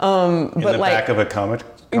 In the back of a comic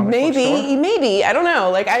maybe I don't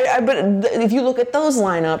know. But if you look at those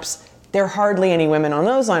lineups, there are hardly any women on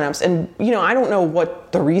those lineups, and I don't know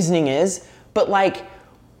what the reasoning is, but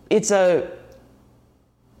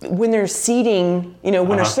when they're seating,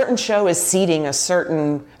 when a certain show is seating a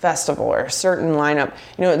certain festival or a certain lineup,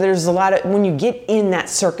 there's a lot of, when you get in that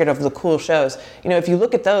circuit of the cool shows, if you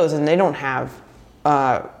look at those and they don't have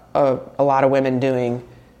a lot of women doing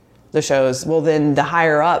the shows, well, then the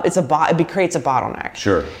higher up, it creates a bottleneck.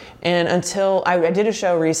 Sure. And until I did a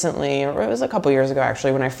show recently, or it was a couple years ago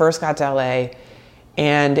actually, when I first got to LA,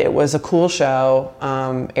 and it was a cool show.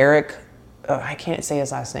 Eric, I can't say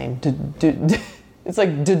his last name. It's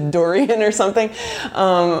like Dorian or something.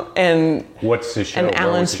 And what's the show? And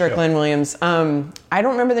Alan Strickland Williams. I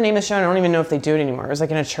don't remember the name of the show. I don't even know if they do it anymore. It was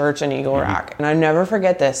like in a church in Eagle Rock, and I never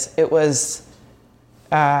forget this. It was.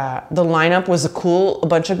 The lineup was a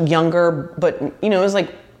bunch of younger, but it was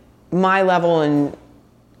like my level and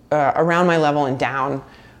around my level and down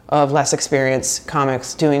of less experienced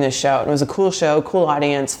comics doing this show. And it was a cool show, cool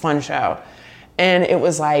audience, fun show. And it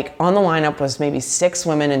was like on the lineup was maybe 6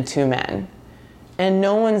 women and 2 men. And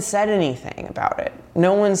no one said anything about it.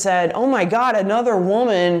 No one said, oh my God, another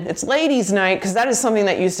woman, it's ladies' night, because that is something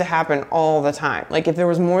that used to happen all the time. Like if there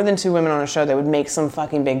was more than 2 women on a show, they would make some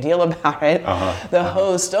fucking big deal about it. The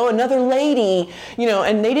host, oh, another lady,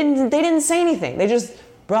 and they didn't say anything. They just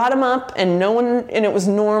brought them up and it was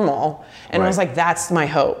normal. And I was like, that's my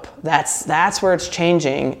hope. That's where it's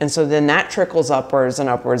changing. And so then that trickles upwards and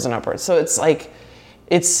upwards and upwards. So it's like,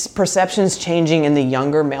 it's perceptions changing in the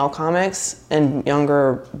younger male comics and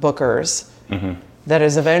younger bookers that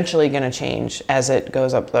is eventually going to change as it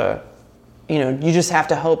goes up you just have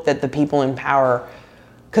to hope that the people in power,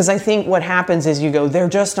 because I think what happens is you go, there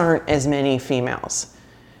just aren't as many females.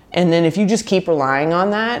 And then if you just keep relying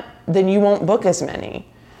on that, then you won't book as many.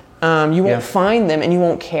 You won't find them and you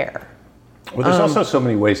won't care. Well, there's also so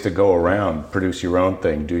many ways to go around, produce your own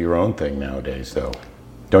thing, do your own thing nowadays, though.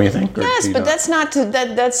 Don't you think? Yes, but that's not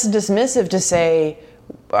that's dismissive to say,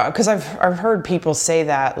 because I've heard people say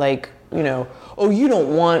that, like, oh, you don't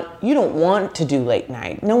want to do late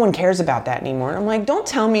night. No one cares about that anymore. And I'm like, don't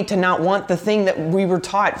tell me to not want the thing that we were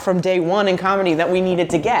taught from day one in comedy that we needed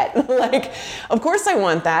to get. Like, of course I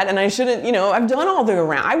want that, and I shouldn't. I've done all the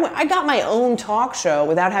around. I got my own talk show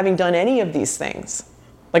without having done any of these things.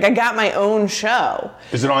 Like, I got my own show.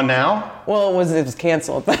 Is it on now? Well, it was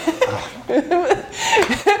canceled. That's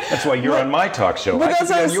why you're on my talk show. But that's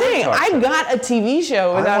what I'm saying. I got a TV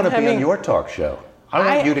show without having... I want to be on your talk show.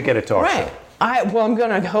 I want you to get a talk show. I'm going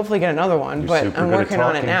to hopefully get another one, but I'm working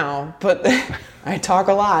on it now. But I talk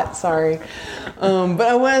a lot, sorry. But what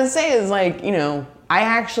I want to say is, like, I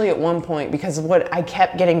actually at one point, because what I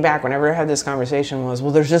kept getting back whenever I had this conversation was,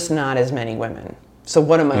 well, there's just not as many women. So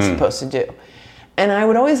what am I supposed to do? And I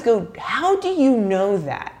would always go, how do you know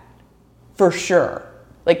that for sure?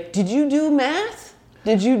 Like, did you do math?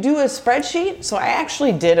 Did you do a spreadsheet? So I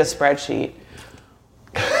actually did a spreadsheet.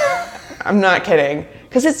 I'm not kidding.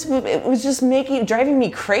 Because it was just driving me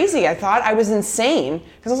crazy. I thought I was insane.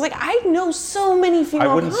 Because I was like, I know so many female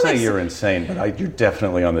comics. I wouldn't say you're insane, but you're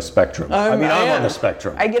definitely on the spectrum. I'm on the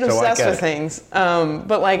spectrum. I get obsessed with things.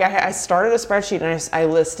 But like, I started a spreadsheet and I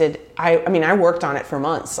listed, I worked on it for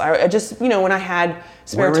months. I just, when I had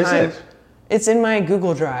spare time. Where is it? It's in my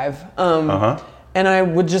Google Drive. And I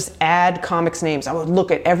would just add comics' names. I would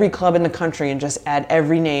look at every club in the country and just add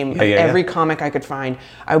every name of every comic I could find.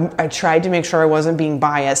 I tried to make sure I wasn't being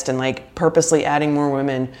biased and like purposely adding more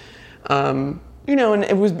women. And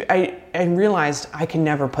it was, I realized I can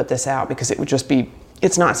never put this out because it would just be,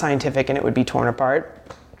 it's not scientific and it would be torn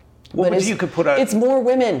apart. Well, but you could put out... It's more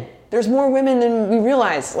women. There's more women than we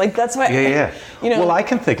realize. Like, that's why... Well, I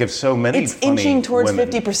can think of so many It's inching towards women.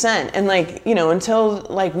 50%. And like, until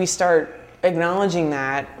like we start acknowledging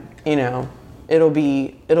that, it'll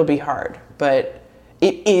be hard, but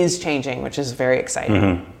it is changing, which is very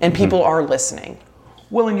exciting. And people are listening.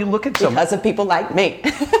 Well, and you look at because of people like me.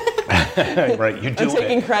 Right, you're doing it. I'm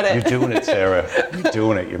taking credit. You're doing it, Sarah. You're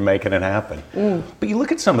doing it. You're making it happen. But you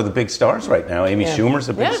look at some of the big stars right now. Amy Schumer's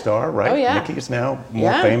a big star, right? Oh, yeah. Nikki is now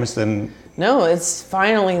more famous than... No, it's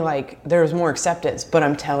finally like there's more acceptance. But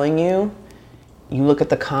I'm telling you, you look at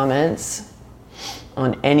the comments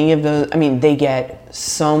on any of those, they get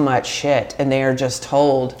so much shit and they are just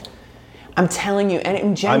told. I'm telling you,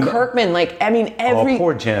 and Jen Kirkman, every... Oh,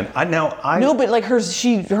 poor Jen. No, but like her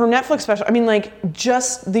Netflix special,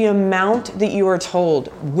 just the amount that you are told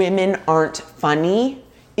women aren't funny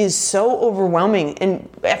is so overwhelming. And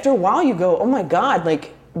after a while you go, oh my God,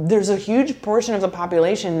 like there's a huge portion of the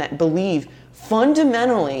population that believe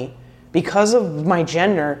fundamentally, because of my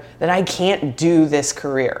gender, that I can't do this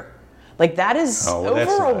career. Like that is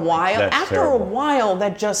after a while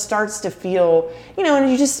that just starts to feel,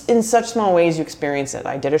 and you just, in such small ways you experience it.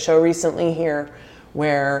 I did a show recently here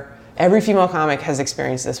where every female comic has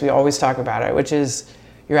experienced this. We always talk about it, which is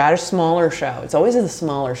you're at a smaller show. It's always at the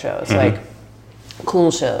smaller shows, like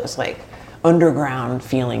cool shows, like underground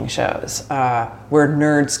feeling shows where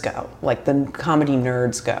nerds go, like the comedy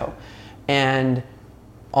nerds go. And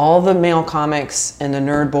all the male comics and the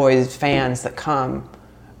nerd boys fans that come,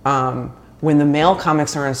 when the male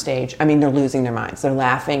comics are on stage, I mean, they're losing their minds. They're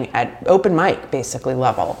laughing at open mic, basically,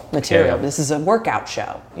 level material. Yeah. This is a workout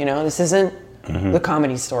show, you know? This isn't the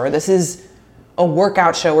Comedy Store. This is a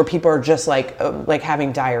workout show where people are just like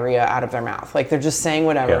having diarrhea out of their mouth. Like, they're just saying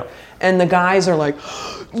whatever. Yeah. And the guys are like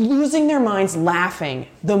losing their minds laughing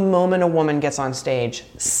the moment a woman gets on stage.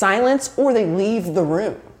 Silence, or they leave the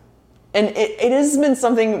room. And it has been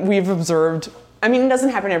something we've observed. I mean, it doesn't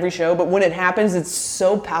happen every show, but when it happens, it's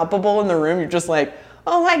so palpable in the room. You're just like,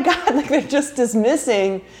 oh my God, like they're just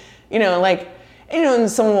dismissing, you know, like, you know,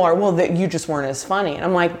 and someone will, well, you just weren't as funny. And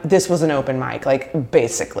I'm like, this was an open mic, like,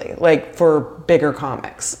 basically, like, for bigger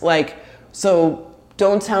comics. Like, so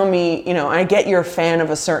don't tell me, you know, I get you're a fan of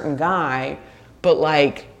a certain guy, but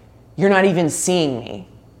like, you're not even seeing me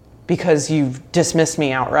because you've dismissed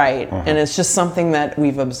me outright. And it's just something that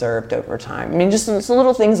we've observed over time. I mean, just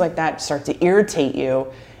little things like that start to irritate you.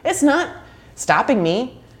 It's not stopping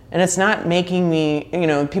me, and it's not making me, you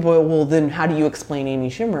know, people go, well, then how do you explain Amy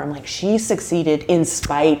Schumer? I'm like, she succeeded in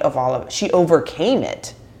spite of all of it. She overcame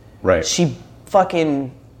it. Right. She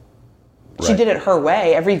fucking, she did it her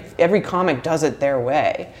way. Every comic does it their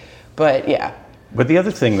way. But yeah. But the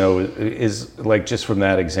other thing, though, is like, just from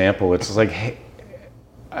that example, it's like, hey,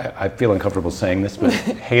 I feel uncomfortable saying this, but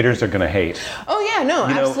haters are going to hate. Oh yeah, no,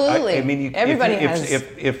 You know, absolutely. I mean, everybody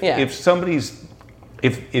if somebody's,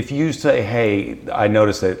 if you say, hey, I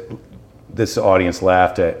noticed that this audience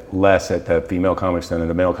laughed less at the female comics than at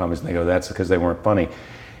the male comics, and they go, that's because they weren't funny.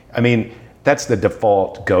 I mean, that's the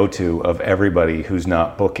default go-to of everybody who's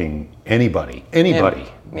not booking anybody. Yeah.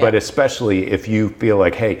 But especially if you feel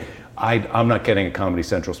like, hey, I'm not getting a Comedy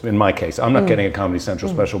Central. In my case, I'm not getting a Comedy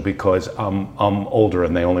Central special because I'm older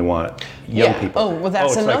and they only want young people. Oh, well,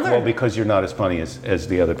 that's another. another. Like, well, because you're not as funny as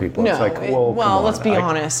the other people. No, it's like, well, come on. let's be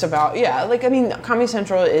honest about, like, I mean, Comedy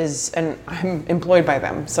Central is, and I'm employed by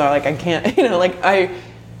them, so like I can't, you know, like I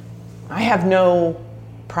have no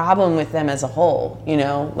problem with them as a whole, you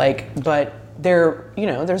know, like, but there, you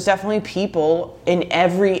know, there's definitely people in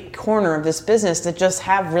every corner of this business that just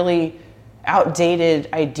have really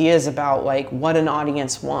outdated ideas about like what an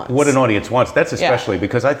audience wants. That's especially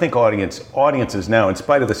because I think audiences now, in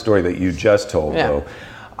spite of the story that you just told, though,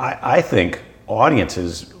 I think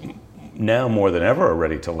audiences now more than ever are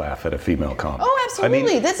ready to laugh at a female comic. Oh, absolutely. I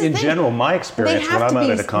mean, that's the in thing. general, my experience when I'm out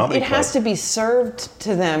at a comedy club, it has to be served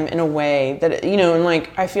to them in a way that, you know, and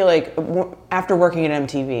like I feel like after working at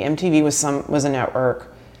MTV was a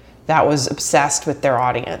network that was obsessed with their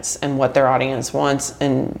audience and what their audience wants,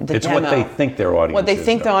 and it's what they think their audience what they is,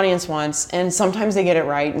 think though. the audience wants, and sometimes they get it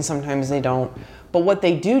right and sometimes they don't. But what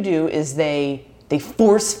they do is they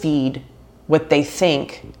force feed what they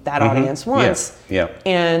think that audience wants. Yeah.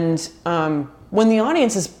 And when the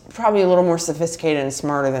audience is probably a little more sophisticated and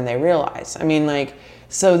smarter than they realize. I mean, like,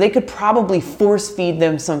 so they could probably force feed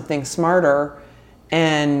them something smarter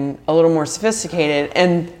and a little more sophisticated,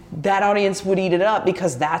 and that audience would eat it up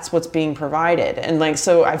because that's what's being provided. And like,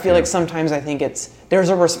 so I feel like sometimes I think there's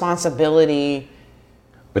a responsibility.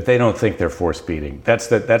 But they don't think they're force feeding. That's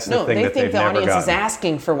the thing that they've never gotten. No, they think the audience is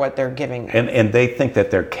asking for what they're giving them. And they think that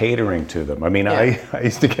they're catering to them. I mean, I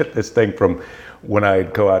used to get this thing from when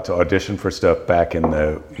I'd go out to audition for stuff back in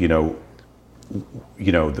the,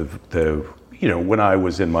 when I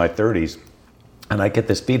was in my 30s, and I get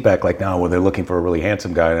this feedback like, no, well, they're looking for a really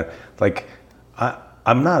handsome guy. And like,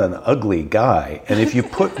 I'm not an ugly guy. And if you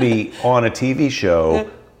put me on a TV show,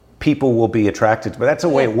 people will be attracted to me. That's the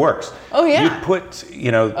way it works. Oh, yeah. You put,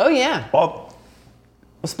 Oh, yeah.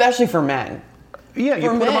 Especially for men. Yeah, you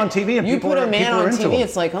put them on TV and people are into You put a man on TV,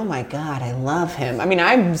 it's like, oh my God, I love him. I mean,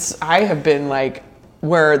 I have been like,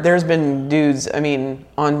 where there's been dudes, I mean,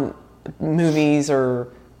 on movies or,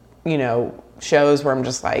 shows where I'm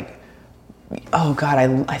just like, oh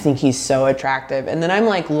God, I think he's so attractive. And then I'm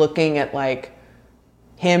like looking at like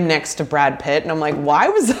him next to Brad Pitt, and I'm like, why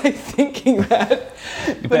was I thinking that?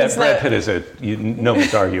 But Brad Pitt is no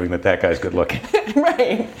one's arguing that guy's good looking.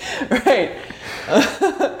 Right.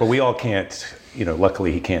 But we all can't,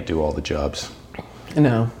 luckily he can't do all the jobs.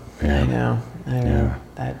 No, yeah. I know. Yeah.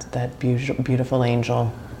 That beautiful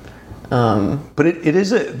angel. But it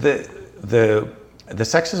is the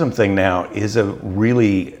sexism thing now is a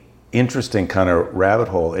really interesting kind of rabbit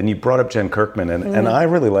hole. And you brought up Jen Kirkman, and I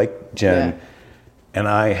really like Jen. Yeah. And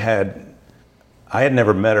I had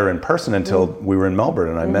never met her in person until we were in Melbourne,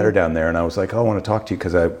 and I met her down there, and I was like, oh, I want to talk to you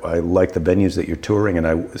because I like the venues that you're touring.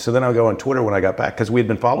 And so then I would go on Twitter when I got back because we had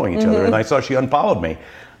been following each other, and I saw she unfollowed me.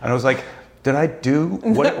 And I was like, Did I do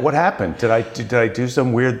what happened? Did I do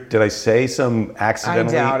some weird? Did I say some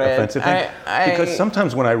accidentally offensive thing? Because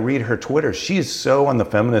sometimes when I read her Twitter, she is so on the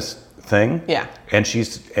feminist thing. Yeah. And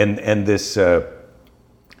she's and this.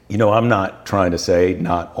 I'm not trying to say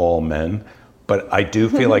not all men, but I do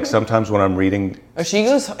feel like sometimes when I'm reading, she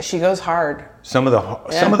goes hard. Some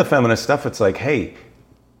of the feminist stuff, it's like, hey,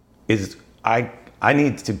 I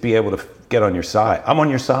need to be able to get on your side. I'm on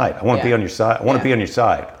your side. I want to be on your side. I want to be on your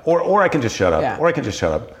side. Or I can just shut up. Yeah. Or I can just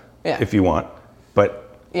shut up if you want.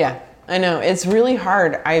 But yeah, I know it's really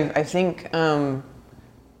hard. I think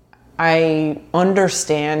I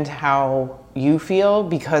understand how you feel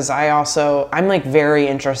because I'm like very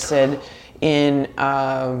interested in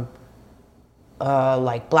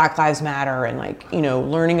like Black Lives Matter and like,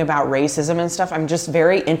 learning about racism and stuff. I'm just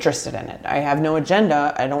very interested in it. I have no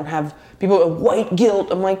agenda. I don't have people with white guilt.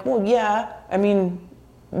 I'm like, well, yeah, I mean,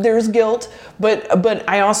 there's guilt, but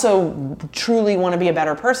I also truly want to be a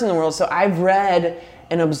better person in the world. So I've read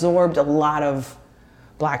and absorbed a lot of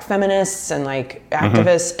Black feminists and like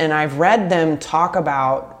activists, and I've read them talk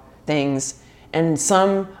about things, and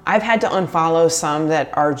I've had to unfollow some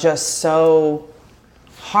that are just so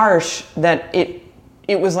harsh that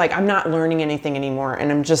it was like I'm not learning anything anymore,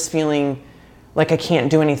 and I'm just feeling like I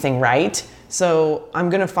can't do anything right. So I'm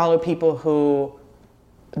gonna follow people who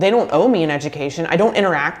they don't owe me an education. I don't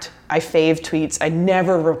interact. I fave tweets. I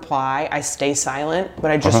never reply. I stay silent,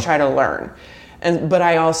 but I just try to learn. But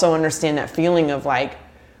I also understand that feeling of like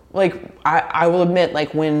I will admit,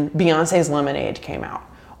 like when Beyonce's Lemonade came out,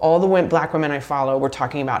 all the Black women I follow were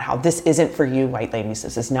talking about how this isn't for you, white ladies.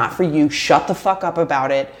 This is not for you. Shut the fuck up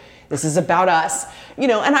about it. This is about us.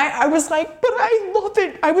 And I was like, but I love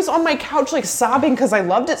it. I was on my couch like sobbing because I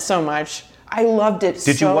loved it so much. I loved it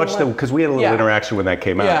so much. Did you watch because we had a little interaction when that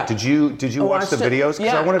came out. Yeah. Did you watch the videos?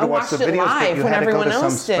 Because I wanted to watch the videos, but you had to go to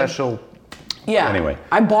some special... Yeah. Anyway.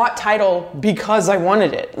 I bought Tidal because I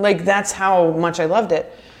wanted it. Like, that's how much I loved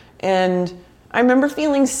it. And I remember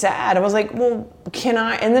feeling sad. I was like, well, can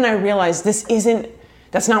I? And then I realized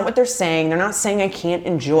that's not what they're saying. They're not saying I can't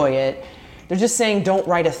enjoy it. They're just saying don't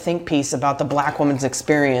write a think piece about the Black woman's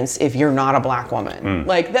experience if you're not a Black woman.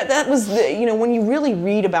 Like that was when you really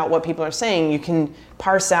read about what people are saying, you can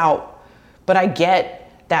parse out. But I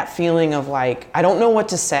get that feeling of like, I don't know what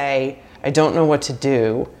to say. I don't know what to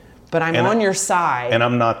do. But I'm on your side. And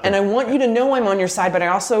I'm not. And I want you to know I'm on your side, but I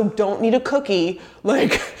also don't need a cookie.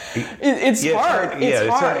 Like, it's hard. It's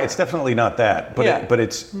hard. It's definitely not that. But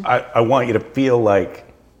it's, I want you to feel like,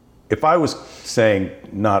 if I was saying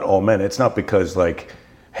not all men, it's not because like,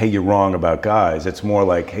 hey, you're wrong about guys. It's more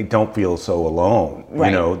like, hey, don't feel so alone.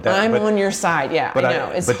 Right. I'm on your side. Yeah, I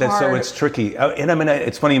know. It's hard. So it's tricky. And I mean,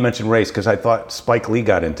 it's funny you mentioned race because I thought Spike Lee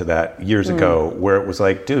got into that years ago where it was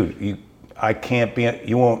like, dude, I can't be,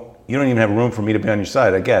 you don't even have room for me to be on your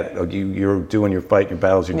side. I get it. You're doing your fight, your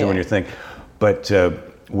battles, you're doing your thing. But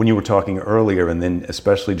when you were talking earlier, and then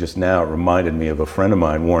especially just now, it reminded me of a friend of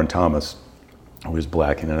mine, Warren Thomas, who was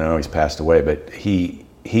Black, and I know he's passed away, but he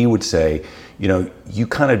would say, you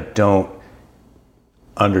kind of don't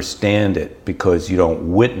understand it because you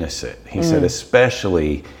don't witness it. He said,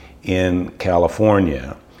 especially in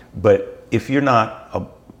California. But if you're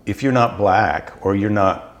not Black or you're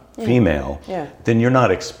not female, then you're not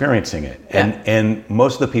experiencing it. And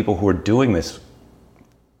most of the people who are doing this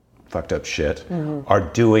fucked up shit are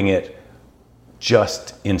doing it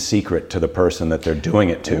just in secret to the person that they're doing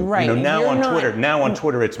it to. Right. Now on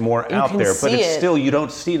Twitter it's more out there, but it's still, you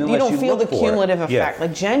don't see it unless you look for it. You don't feel the cumulative effect.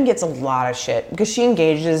 Like Jen gets a lot of shit because she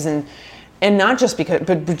engages and not just because,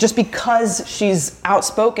 but just because she's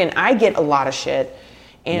outspoken, I get a lot of shit.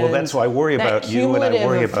 And well, that's why I worry about you and I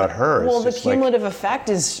worry about her. Well, the cumulative effect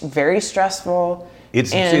is very stressful.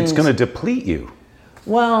 It's going to deplete you.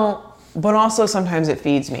 Well, but also sometimes it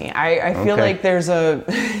feeds me. I feel like there's a...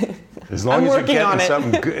 As long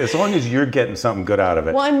as you're getting something good out of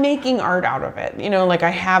it. Well, I'm making art out of it. Like I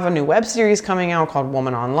have a new web series coming out called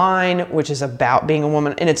Woman Online, which is about being a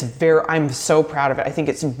woman. And I'm so proud of it. I think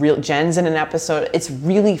it's real. Jen's in an episode. It's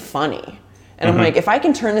really funny. And I'm like, if I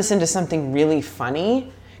can turn this into something really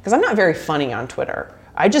funny, because I'm not very funny on Twitter.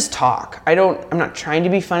 I just talk. I'm not trying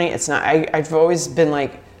to be funny. It's not, I've always been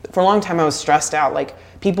like, for a long time I was stressed out. Like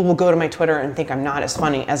people will go to my Twitter and think I'm not as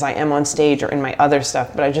funny as I am on stage or in my other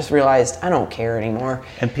stuff. But I just realized I don't care anymore.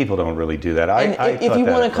 And people don't really do that. If you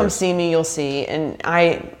want to come see me, you'll see. And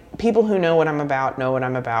people who know what I'm about know what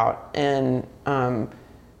I'm about. And, I'm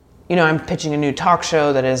pitching a new talk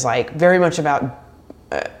show that is like very much about,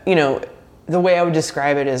 the way I would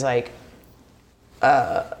describe it is like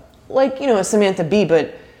a Samantha Bee,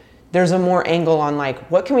 but there's a more angle on like,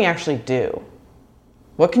 what can we actually do?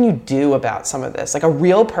 what can you do about some of this? Like a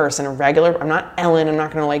real person, a regular, I'm not Ellen, I'm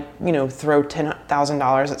not going to throw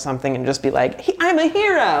 $10,000 at something and just be like, I'm a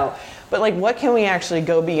hero. But like, what can we actually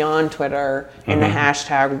go beyond Twitter and the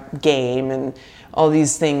hashtag game and all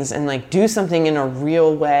these things and like do something in a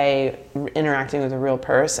real way, interacting with a real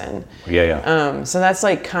person. So that's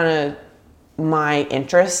like kind of my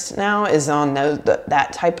interest now is on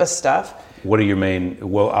that type of stuff. What are your main,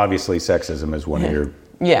 well, obviously sexism is one of your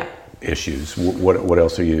issues. What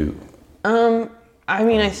else are you? I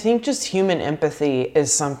mean, I think just human empathy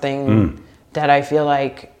is something that I feel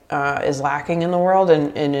like is lacking in the world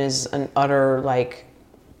and is an utter like,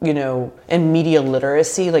 and media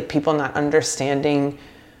literacy, like people not understanding,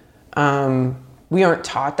 we aren't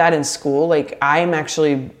taught that in school. Like I'm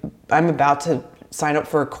about to sign up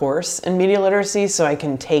for a course in media literacy so I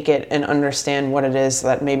can take it and understand what it is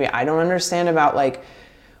that maybe I don't understand about like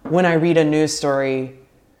when I read a news story,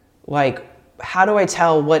 like how do I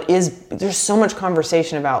tell there's so much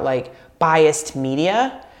conversation about like biased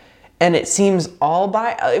media and it seems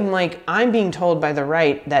I'm being told by the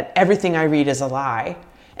right that everything I read is a lie.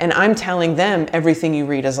 And I'm telling them everything you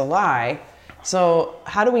read is a lie. So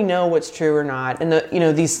how do we know what's true or not?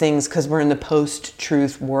 And these things, because we're in the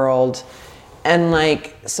post-truth world, and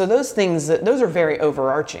like so those things, those are very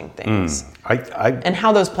overarching things. And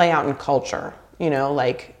how those play out in culture,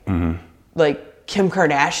 like Kim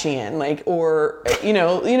Kardashian, like or you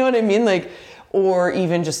know what I mean, like or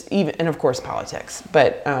even and of course politics,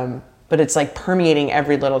 but it's like permeating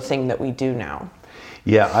every little thing that we do now.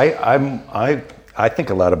 Yeah, I think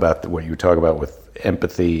a lot about what you talk about with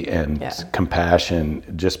empathy and compassion,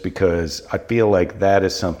 just because I feel like that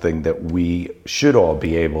is something that we should all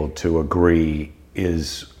be able to agree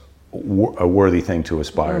is a worthy thing to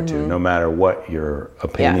aspire to, no matter what your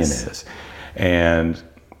opinion is. And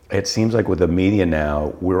it seems like with the media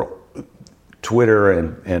now, Twitter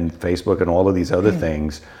and Facebook and all of these other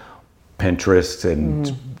things, Pinterest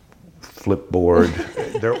and Flipboard,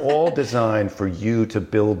 they're all designed for you to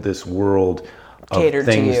build this world of catered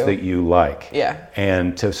things to you. that you like. Yeah.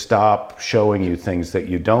 And to stop showing you things that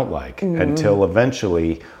you don't like until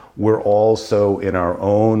eventually we're all so in our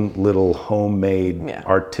own little homemade,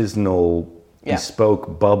 artisanal,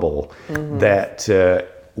 bespoke bubble that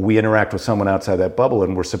we interact with someone outside that bubble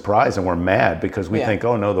and we're surprised and we're mad because we think,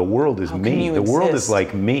 oh no, the world is me. The world is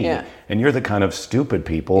like me. And you're the kind of stupid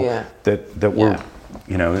people that we're,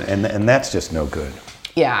 and that's just no good.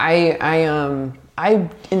 Yeah, I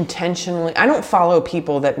intentionally, I don't follow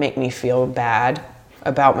people that make me feel bad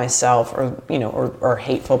about myself or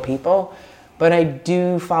hateful people, but I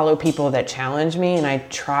do follow people that challenge me, and I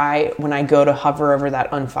try, when I go to hover over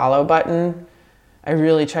that unfollow button, I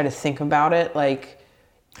really try to think about it, like,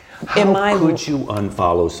 how could you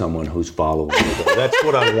unfollow someone who's following you? That's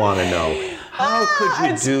what I want to know. How could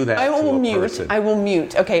you do that to a person? I will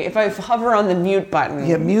mute. Okay, if I hover on the mute button.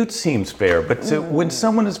 Yeah, mute seems fair, but when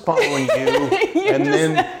someone is following you and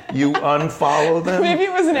then you unfollow them. Maybe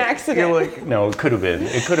it was an accident. You're like, no, it could have been.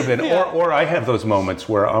 It could have been. Yeah. Or I have those moments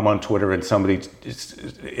where I'm on Twitter and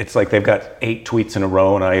it's like they've got 8 tweets in a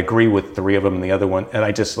row and I agree with 3 of them and the other one, and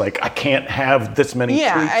I just I can't have this many tweets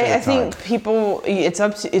at a time. I think people,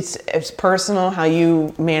 it's personal how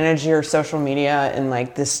you manage your social media and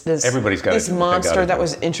like this. Everybody's got this monster that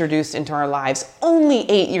was introduced into our lives only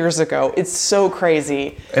 8 years ago. It's so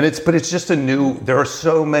crazy. And it's just there are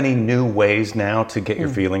so many new ways now to get your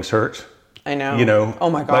feelings hurt. I know. Oh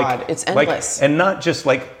my God, it's endless. And not just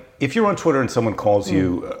if you're on Twitter and someone calls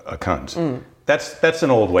you a cunt, that's an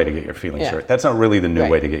old way to get your feelings hurt. That's not really the new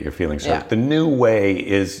way to get your feelings hurt. The new way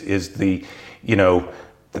is the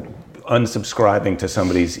unsubscribing to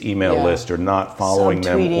somebody's email list or not following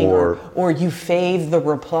them or you fave the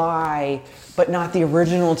reply but not the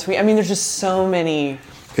original tweet. I mean, there's just so many.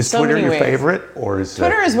 Is Twitter your favorite, or is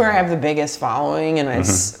Twitter is where I have the biggest following, and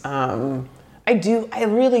it's I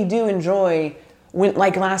really do enjoy when,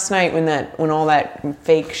 like last night when all that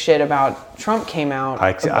fake shit about Trump came out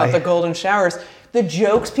about the golden showers. The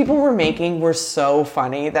jokes people were making were so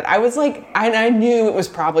funny that I was like, I knew it was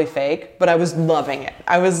probably fake, but I was loving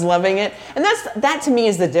it. And that to me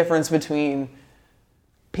is the difference between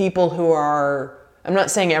people who are, I'm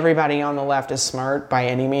not saying everybody on the left is smart by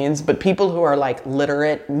any means, but people who are like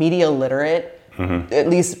literate, media literate, at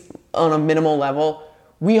least on a minimal level,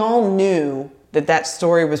 we all knew that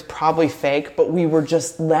story was probably fake, but we were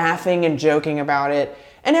just laughing and joking about it.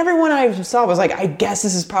 And everyone I saw was like, I guess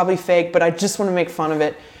this is probably fake, but I just want to make fun of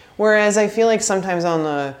it. Whereas I feel like sometimes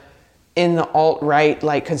in the alt-right,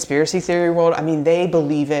 like conspiracy theory world, I mean, they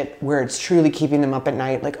believe it where it's truly keeping them up at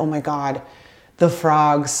night. Like, oh my God, the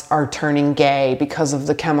frogs are turning gay because of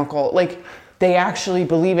the chemical. Like, they actually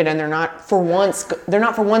believe it, and they're not for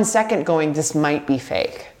 1 second going, this might be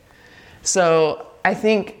fake. So I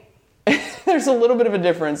think there's a little bit of a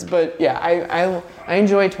difference, but yeah, I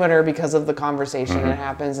enjoy Twitter because of the conversation that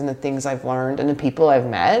happens and the things I've learned and the people I've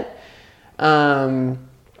met.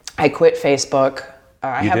 I quit Facebook.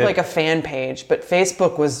 I have like a fan page, but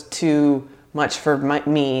Facebook was too much for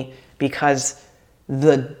me because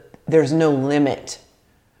there's no limit.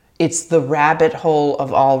 It's the rabbit hole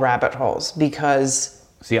of all rabbit holes because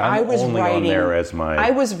I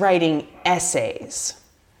was writing essays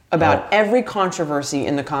about every controversy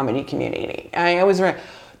in the comedy community. I was right.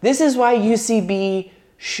 This is why UCB,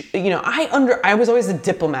 I was always a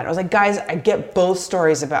diplomat. I was like, guys, I get both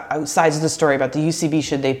stories about sides of the story about the UCB.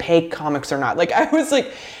 Should they pay comics or not? Like I was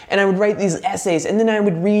like, and I would write these essays, and then I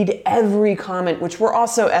would read every comment, which were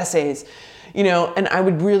also essays, and I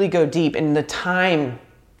would really go deep. And the time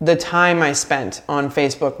I spent on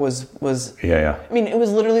Facebook was yeah. I mean, it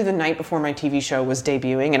was literally the night before my TV show was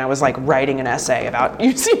debuting, and I was like writing an essay about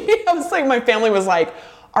UCB. I was like, my family was like,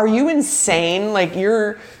 "Are you insane? Like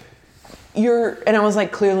you're," and I was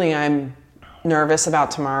like, clearly I'm nervous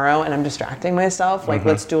about tomorrow, and I'm distracting myself. Like,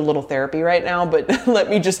 let's do a little therapy right now, but let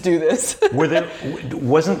me just do this. Were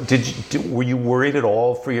you worried at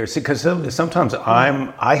all for your? Because sometimes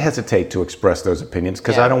I hesitate to express those opinions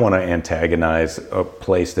because I don't want to antagonize a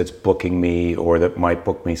place that's booking me or that might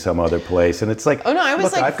book me some other place, and it's like, oh no, I was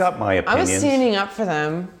look, like, I've got my opinions. I was standing up for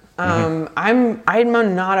them. I'm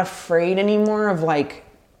not afraid anymore of like,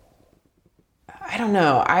 I don't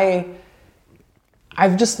know,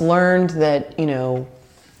 I've just learned that,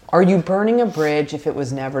 are you burning a bridge if it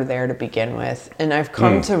was never there to begin with? And I've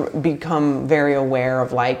come to become very aware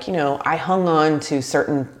of like, I hung on to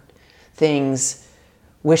certain things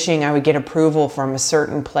wishing I would get approval from a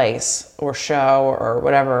certain place or show or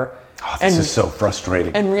whatever. Oh, this is so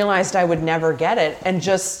frustrating. And realized I would never get it and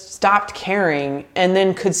just stopped caring and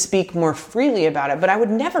then could speak more freely about it. But I would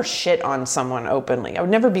never shit on someone openly. I would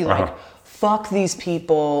never be like, fuck these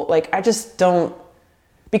people. Like, I just don't.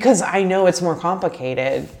 Because I know it's more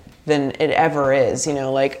complicated than it ever is,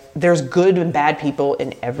 like there's good and bad people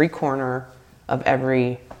in every corner of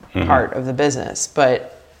every part of the business.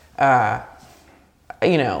 But, I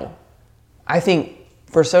think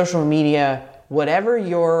for social media, whatever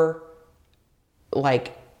your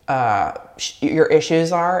like, your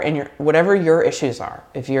issues are and whatever your issues are,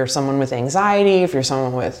 if you're someone with anxiety, if you're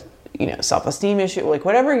someone with, self-esteem issue, like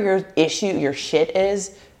whatever your issue, your shit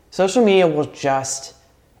is, social media will just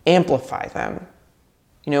amplify them.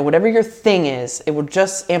 Whatever your thing is, it will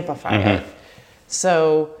just amplify it.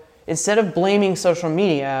 So instead of blaming social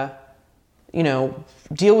media,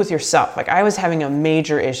 deal with yourself. Like I was having a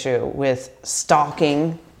major issue with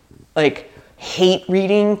stalking, like hate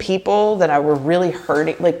reading people that I were really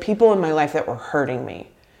hurting, like people in my life that were hurting me.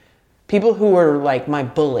 People who were like my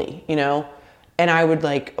bully, and I would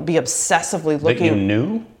like be obsessively looking. That you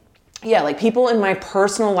knew? Yeah, like people in my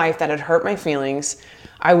personal life that had hurt my feelings.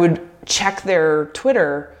 I would check their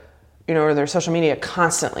Twitter, or their social media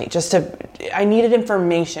constantly I needed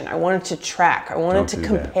information. I wanted to track. I wanted to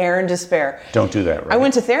compare and despair. Don't do that, right? I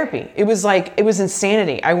went to therapy. It was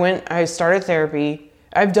insanity. I started therapy.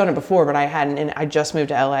 I've done it before, but I hadn't, and I just moved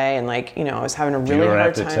to LA and I was having a really hard time. You don't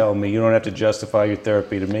have to tell me. You don't have to justify your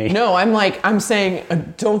therapy to me. No, I'm saying,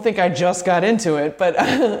 don't think I just got into it, but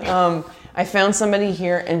I found somebody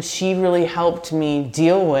here and she really helped me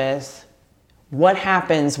deal with what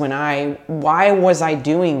happens why was I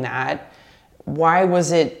doing that? Why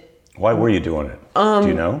were you doing it? Do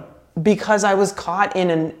you know? Because I was caught in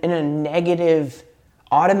a negative,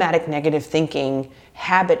 automatic negative thinking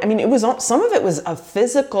habit. I mean, some of it was a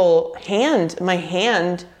physical hand. My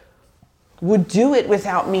hand would do it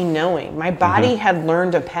without me knowing. My body had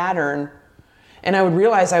learned a pattern, and I would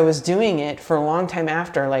realize I was doing it for a long time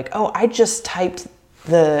after. Like, oh, I just typed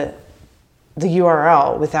the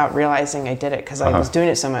URL without realizing I did it because I was doing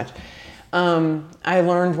it so much. I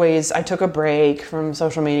learned ways. I took a break from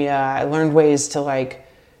social media. I learned ways to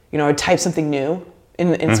I'd type something new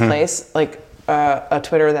in its place, like a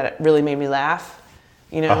Twitter that really made me laugh,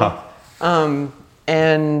 and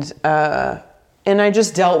I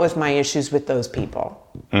just dealt with my issues with those people,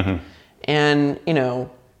 and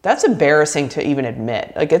that's embarrassing to even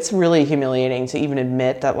admit. Like, it's really humiliating to even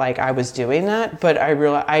admit that I was doing that. But I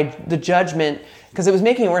realized the judgment, because it was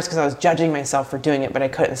making it worse because I was judging myself for doing it, but I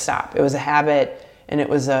couldn't stop. It was a habit, and it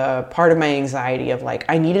was a part of my anxiety of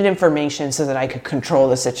I needed information so that I could control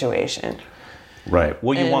the situation. Right.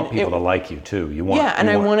 Well, you want people to like you too.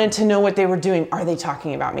 I wanted to know what they were doing. Are they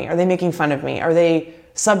talking about me? Are they making fun of me? Are they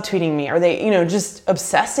subtweeting me? Are they, just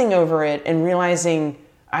obsessing over it and realizing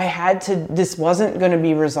this wasn't going to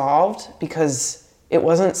be resolved because it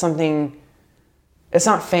wasn't something, it's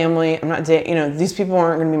not family. I'm not, these people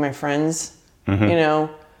aren't going to be my friends. I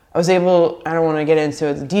was able, I don't want to get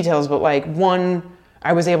into the details, but like one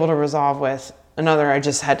I was able to resolve with, another I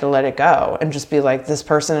just had to let it go and just be like, this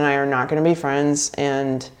person and I are not going to be friends.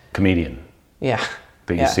 And comedian. Yeah.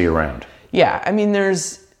 That you see around. Yeah. I mean,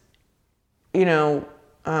 there's, when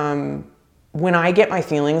I get my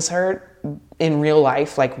feelings hurt in real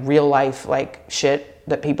life, like shit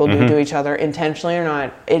that people do to each other, intentionally or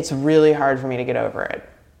not, it's really hard for me to get over it.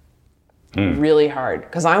 Really hard.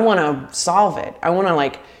 Because I want to solve it. I want to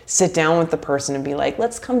like sit down with the person and be like,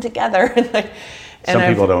 let's come together. And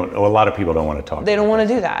a lot of people don't want to talk. They don't want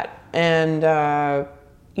to do that. And,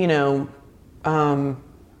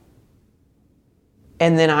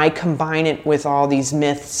 and then I combine it with all these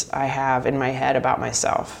myths I have in my head about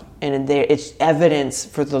myself. And it's evidence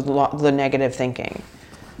for the negative thinking.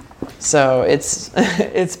 So it's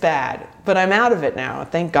bad. But I'm out of it now,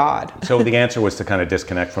 thank God. So the answer was to kind of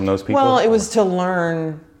disconnect from those people? Well, it was to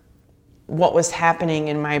learn what was happening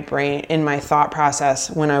in my brain, in my thought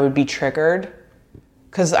process when I would be triggered.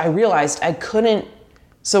 Because I realized I couldn't.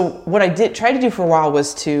 So what I tried to do for a while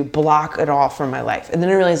was to block it all from my life. And then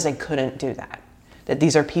I realized I couldn't do that. That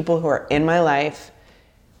these are people who are in my life,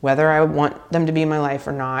 whether I want them to be in my life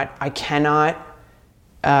or not. I cannot.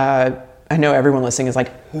 I know everyone listening is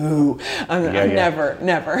like, who? I'm never.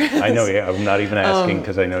 I know, I'm not even asking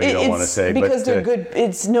because I know you don't want to say. Because they're good.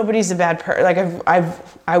 Nobody's a bad person. Like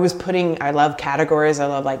I love categories. I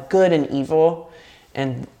love like good and evil.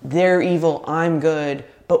 And they're evil, I'm good.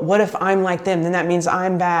 But what if I'm like them? Then that means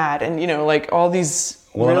I'm bad. And like all these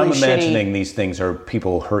really I'm shitty... imagining these things are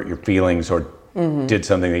people hurt your feelings or did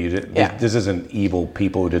something that you did. Yeah. This isn't evil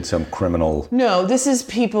people who did some criminal... No, this is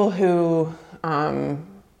people who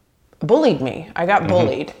bullied me. I got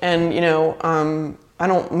bullied. And, I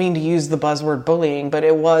don't mean to use the buzzword bullying, but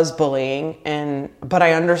it was bullying. But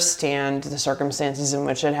I understand the circumstances in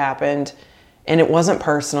which it happened. And it wasn't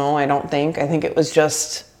personal, I don't think. I think it was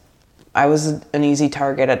just, I was an easy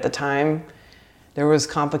target at the time. There was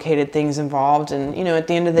complicated things involved. And, at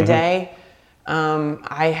the end of the day,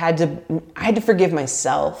 I had to forgive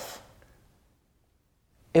myself.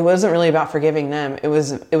 It wasn't really about forgiving them. It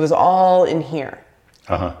was all in here.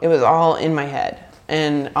 It was all in my head.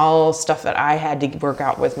 And all stuff that I had to work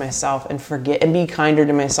out with myself and forget and be kinder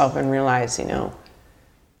to myself and realize, And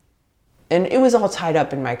it was all tied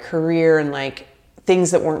up in my career and like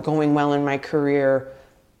things that weren't going well in my career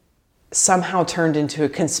somehow turned into a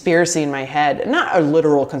conspiracy in my head. Not a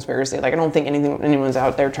literal conspiracy. Like I don't think anyone's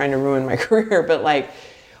out there trying to ruin my career, but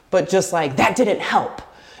just like that didn't help.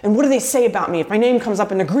 And what do they say about me if my name comes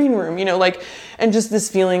up in the green room, and just this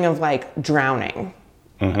feeling of like drowning.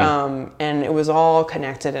 And it was all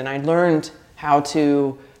connected. And I learned how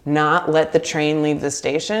to not let the train leave the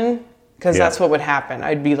station. Because that's what would happen.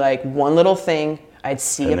 I'd be like one little thing, I'd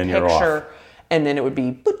see a picture, and then it would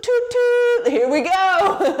be, here we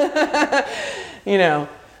go.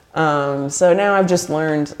 So now I've just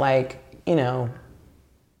learned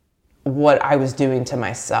what I was doing to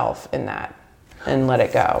myself in that and let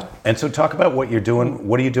it go. And so talk about what you're doing.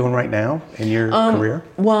 What are you doing right now in your career?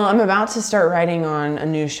 Well, I'm about to start writing on a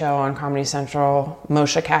new show on Comedy Central,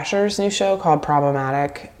 Moshe Kasher's new show called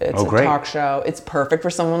Problematic. It's a talk show. It's perfect for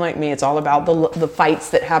someone like me. It's all about the fights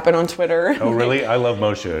that happen on Twitter. Oh, really? I love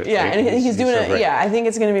Moshe. Yeah, and he's doing it. Yeah, I think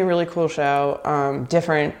it's going to be a really cool show.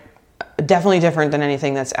 Definitely different than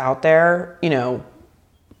anything that's out there,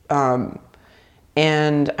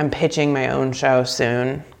 and I'm pitching my own show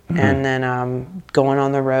soon. And then going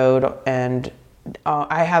on the road, and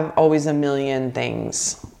I have always a million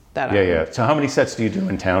things that Yeah. So how many sets do you do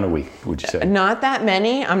in town a week, would you say? Not that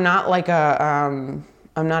many. I'm not like I'm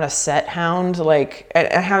not a set hound. Like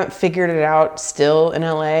I haven't figured it out still in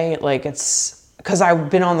LA. Like it's because I've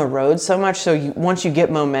been on the road so much. So once you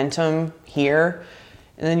get momentum here,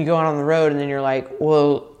 and then you go out on the road, and then you're like,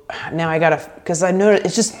 well, now I gotta, because I know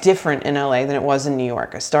it's just different in LA than it was in New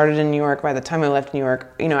York. I started in New York. By the time I left New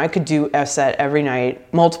York, I could do a set every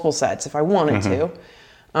night, multiple sets if I wanted to.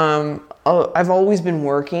 I've always been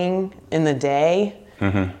working in the day,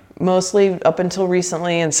 mostly up until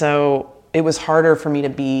recently, and so it was harder for me to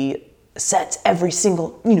be sets every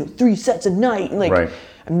single, 3 sets a night. I've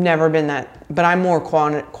never been that, but I'm more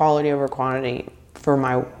quality over quantity for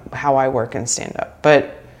how I work in stand-up.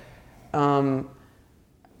 But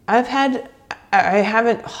I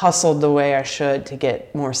haven't hustled the way I should to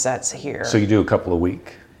get more sets here. So you do a couple a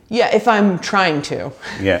week? Yeah, if I'm trying to.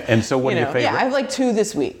 Yeah, and so what are your favorite? Yeah, I have like 2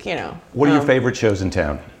 this week, What are your favorite shows in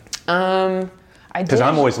town? I did. Because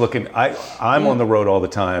I'm always looking. I'm on the road all the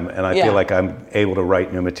time, and I feel like I'm able to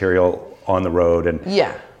write new material on the road. And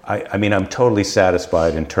I mean, I'm totally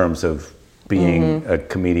satisfied in terms of being a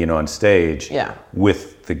comedian on stage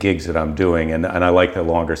with the gigs that I'm doing, and I like the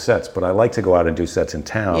longer sets. But I like to go out and do sets in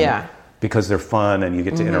town because they're fun, and you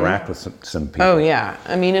get to interact with some people. Oh yeah,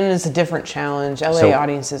 I mean, and it's a different challenge. LA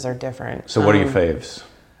audiences are different. So what are your faves?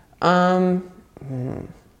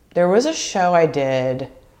 There was a show I did.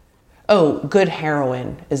 Oh, Good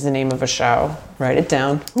Heroine is the name of a show. Write it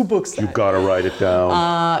down. Who books that? You gotta write it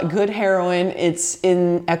down. Good Heroine. It's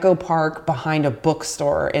in Echo Park behind a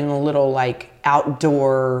bookstore in a little like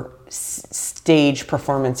outdoor stage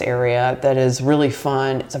performance area that is really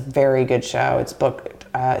fun. It's a very good show. It's booked.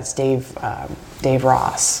 It's Dave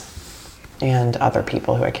Ross and other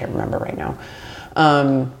people who I can't remember right now.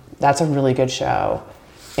 That's a really good show.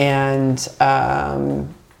 And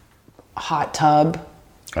Hot Tub.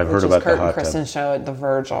 I've heard about the Hot Tub. Kristen's show at the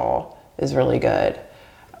Virgil is really good.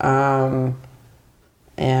 And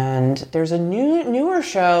there's a newer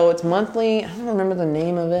show. It's monthly. I don't remember the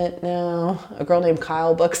name of it now. A girl named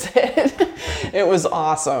Kyle books it. It was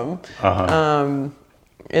awesome.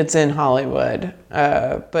 It's in Hollywood.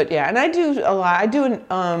 But yeah, and I do a lot. I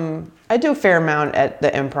do a fair amount at the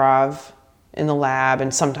Improv in the lab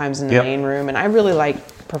and sometimes in the main room. And I really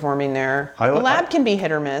like performing there. The lab can be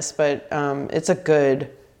hit or miss, but it's a good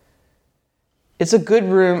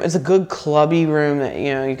room. It's a good clubby room that,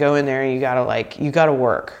 you know, you go in there and you gotta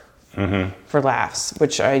work for laughs,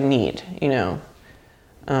 which I need, you know.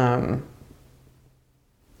 I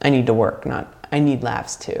need to work, I need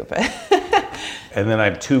laughs too, but. And then I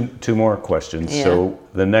have two more questions. Yeah. So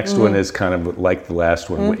the next one is kind of like the last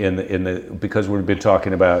one because we've been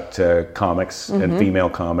talking about comics and female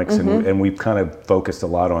comics, and we've kind of focused a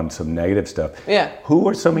lot on some negative stuff. Yeah. Who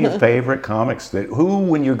are some of your favorite comics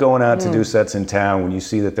when you're going out to do sets in town, when you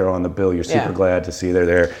see that they're on the bill, you're super glad to see they're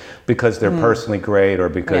there because they're personally great or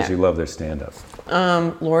because you love their stand-up?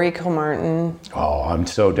 Laurie Kilmartin. Oh, I'm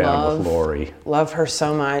so down with Laurie. Love her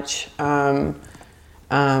so much.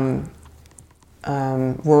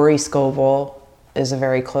 Rory Scovel is a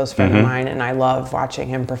very close friend of mine, and I love watching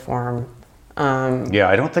him perform. Yeah,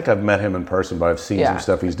 I don't think I've met him in person, but I've seen some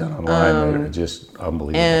stuff he's done online. They're just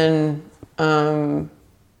unbelievable. And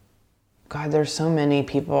God, there's so many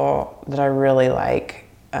people that I really like.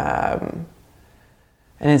 And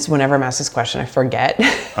it's whenever I'm asked this question, I forget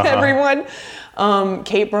everyone.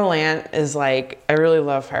 Kate Berlant is like, I really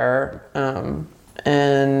love her.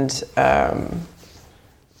 And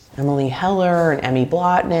Emily Heller and Emmy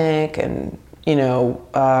Blotnick and, you know,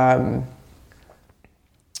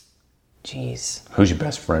 Who's your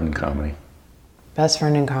best friend in comedy? Best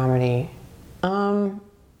friend in comedy? Well,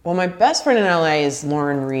 my best friend in LA is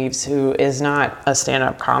Lauren Reeves, who is not a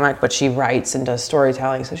stand-up comic, but she writes and does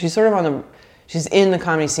storytelling. So she's sort of she's in the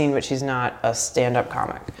comedy scene, but she's not a stand-up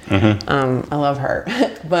comic. I love her.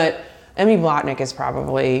 But Emmy Blotnick is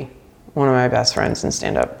probably one of my best friends in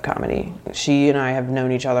stand-up comedy. She and I have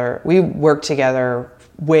known each other. We worked together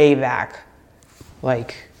way back,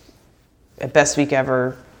 like at Best Week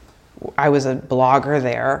Ever. I was a blogger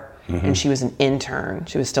there, and she was an intern.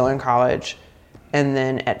 She was still in college. And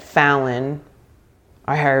then at Fallon,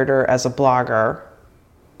 I hired her as a blogger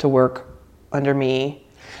to work under me.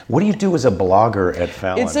 What do you do as a blogger at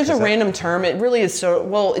Fallon? It's such a random term. It really is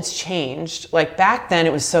it's changed. Like back then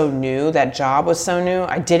it was so new, that job was so new.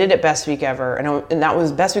 I did it at Best Week Ever, and that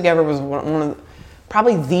was, Best Week Ever was one of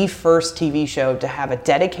probably the first TV show to have a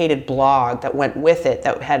dedicated blog that went with it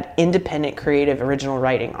that had independent, creative, original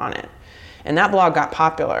writing on it. And that blog got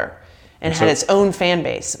popular and had its own fan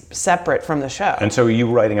base separate from the show. And so were you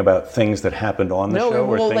writing about things that happened on the show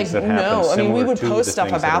or things that happened similar to the things that are on? No, I mean, we would post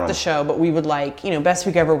stuff about the show, but we would Best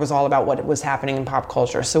Week Ever was all about what was happening in pop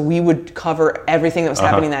culture. So we would cover everything that was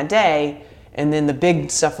happening that day, and then the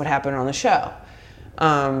big stuff would happen on the show.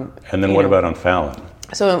 And then what about on Fallon?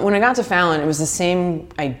 So when I got to Fallon, it was the same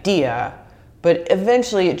idea, but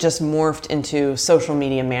eventually it just morphed into social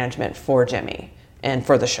media management for Jimmy and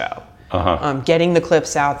for the show. Getting the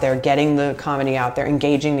clips out there, getting the comedy out there,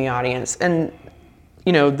 engaging the audience. And,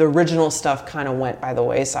 the original stuff kind of went by the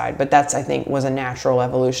wayside, but that's, I think, was a natural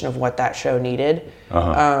evolution of what that show needed.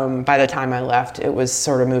 By the time I left, it was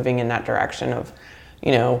sort of moving in that direction of,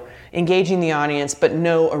 engaging the audience, but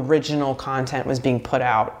no original content was being put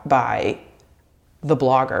out by the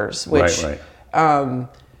bloggers, which...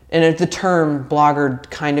 And the term blogger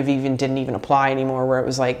kind of didn't even apply anymore, where it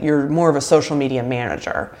was like, you're more of a social media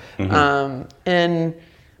manager.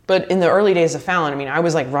 But in the early days of Fallon, I mean, I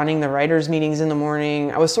was like running the writers' meetings in the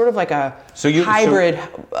morning. I was sort of like a hybrid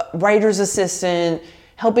writer's assistant,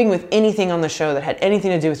 helping with anything on the show that had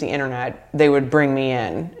anything to do with the internet, they would bring me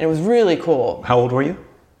in. And it was really cool. How old were you?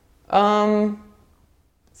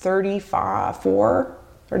 35, 4,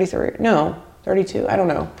 33, no, 32, I don't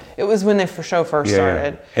know. It was when the show first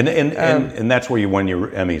started. And that's where you won your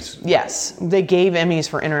Emmys. Yes, they gave Emmys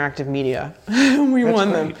for interactive media. We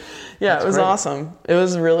won them. Yeah, it was awesome. It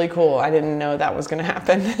was really cool. I didn't know that was going to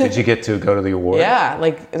happen. Did you get to go to the award? Yeah,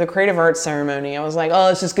 like the creative arts ceremony. I was like,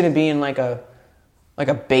 oh, it's just going to be in like a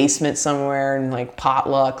basement somewhere and like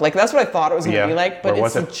potluck. Like that's what I thought it was going to be like. But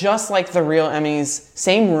it's just like the real Emmys.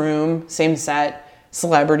 Same room, same set.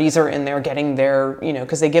 Celebrities are in there getting their,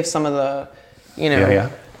 because they give some of the,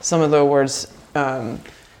 some of the awards. And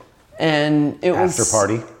it was after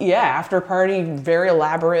party. Yeah, after party, very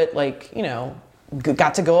elaborate. Like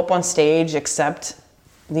got to go up on stage, accept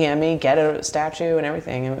the Emmy, get a statue and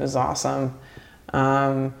everything. It was awesome.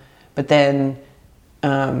 But then,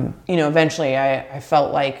 eventually I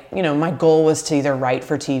felt like, my goal was to either write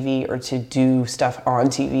for TV or to do stuff on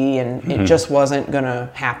TV. And it just wasn't going to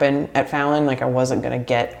happen at Fallon. Like I wasn't going to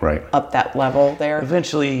get up that level there.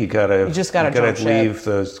 Eventually you just got to leave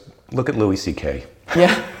those. Look at Louis C.K.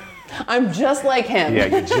 Yeah. I'm just like him. Yeah,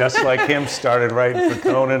 you're just like him. Started writing for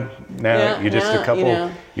Conan. Now you're just a couple.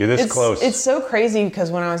 You're this close. It's so crazy because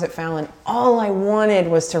when I was at Fallon, all I wanted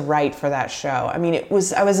was to write for that show. I mean, I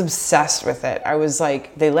was obsessed with it. I was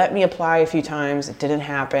like, they let me apply a few times. It didn't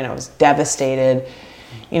happen. I was devastated.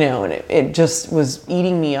 And it just was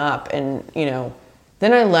eating me up. And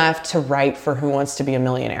then I left to write for Who Wants to Be a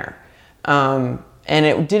Millionaire. And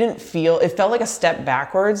it felt like a step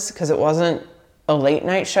backwards because it wasn't a late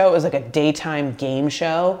night show. It was like a daytime game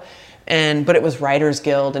show, but it was Writers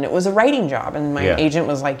Guild and it was a writing job. And my agent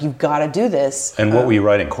was like, "You've got to do this." And what were you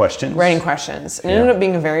writing? Questions? Writing questions. And it ended up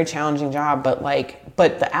being a very challenging job, but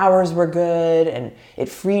the hours were good and it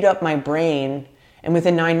freed up my brain. And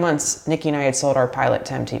within 9 months, Nikki and I had sold our pilot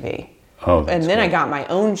to MTV. Oh, and then I got my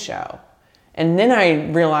own show. And then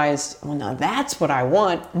I realized, well, now that's what I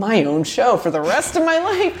want, my own show for the rest of my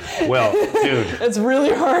life. Well, dude. It's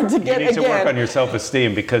really hard to get again. You need to work on your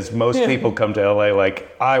self-esteem because most people come to LA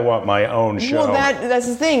like, I want my own show. Well, that's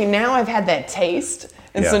the thing. Now I've had that taste.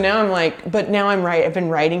 And so now I'm like, but now I've been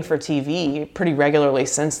writing for TV pretty regularly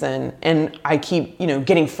since then. And I keep,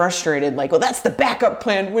 getting frustrated, like, well, that's the backup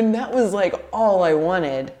plan when that was like all I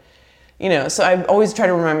wanted. So I always try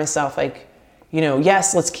to remind myself, like,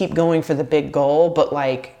 yes, let's keep going for the big goal, but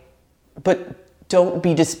don't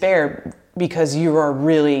be despaired because you are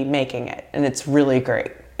really making it and it's really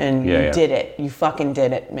great. And you did it. You fucking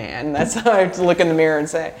did it, man. That's how I have to look in the mirror and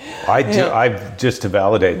say. Just to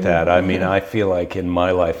validate that, I mean, I feel like in my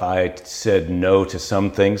life I said no to some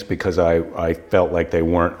things because I felt like they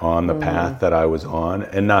weren't on the path that I was on.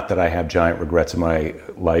 And not that I have giant regrets in my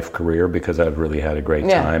life career because I've really had a great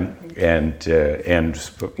time. And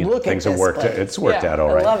things have worked. It's worked out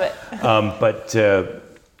all right. I love it.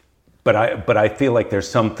 But I feel like there's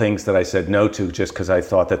some things that I said no to just because I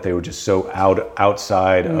thought that they were just so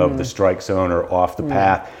outside of the strike zone or off the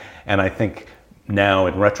path. And I think now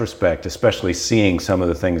in retrospect, especially seeing some of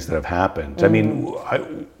the things that have happened. I mean,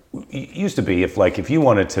 it used to be if you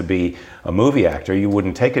wanted to be a movie actor, you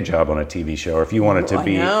wouldn't take a job on a TV show. Or if you wanted to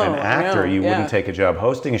be an actor, you wouldn't take a job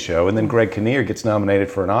hosting a show. And then Greg Kinnear gets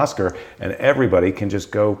nominated for an Oscar, and everybody can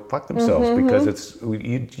just go fuck themselves because it's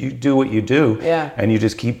you do what you do, and you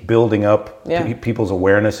just keep building up people's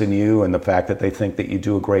awareness in you and the fact that they think that you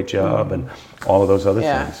do a great job and all of those other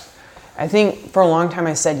things. I think for a long time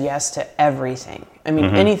I said yes to everything. I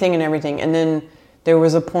mean, anything and everything. And then there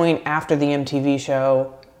was a point after the MTV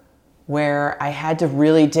show where I had to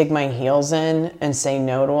really dig my heels in and say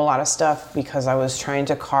no to a lot of stuff because I was trying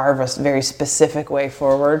to carve a very specific way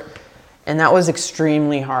forward. And that was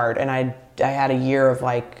extremely hard. And I had a year of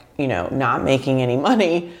not making any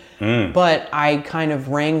money, but I kind of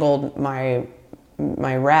wrangled my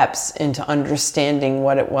reps into understanding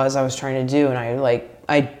what it was I was trying to do. And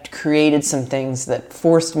I created some things that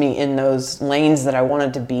forced me in those lanes that I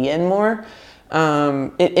wanted to be in more.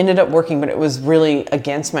 It ended up working, but it was really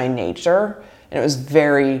against my nature, and it was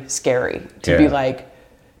very scary to be like,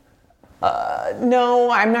 no,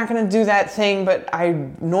 I'm not going to do that thing, but I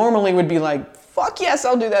normally would be like, fuck yes,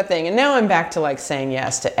 I'll do that thing. And now I'm back to saying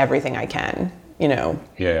yes to everything I can,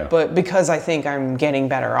 but because I think I'm getting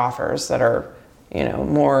better offers that are,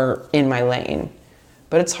 more in my lane.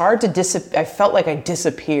 But it's hard to I felt like I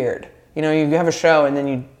disappeared. You have a show and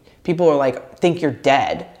then people are think you're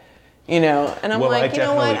dead. And I'm what?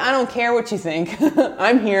 I don't care what you think.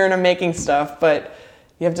 I'm here and I'm making stuff, but,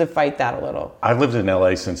 You have to fight that a little. I've lived in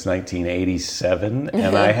LA since 1987,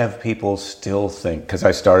 and I have people still think, because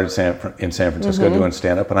I started in San Francisco doing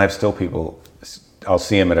stand-up, and I have still people, I'll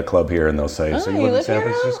see them at a club here, and they'll say, "So you live in San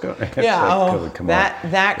Francisco?" Yeah, come that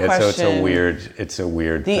question. So it's a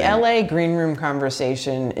weird The thing. LA green room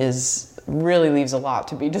conversation really leaves a lot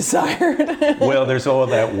to be desired. Well, there's all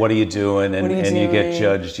that, what are you doing? And you get doing?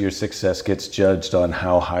 judged, your success gets judged on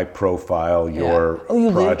how high profile your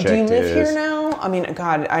project is. Do you live here now? I mean,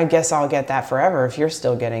 God, I guess I'll get that forever if you're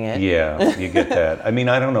still getting it. Yeah, you get that. I mean,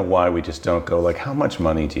 I don't know why we just don't go like, how much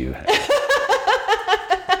money do you have?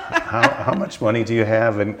 how much money do you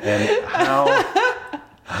have, and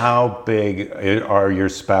how big are your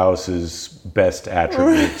spouse's best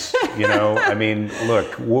attributes? You know, I mean,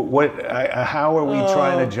 look, how are we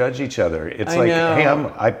trying to judge each other? It's like, hey,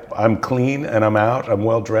 I'm clean and I'm out. I'm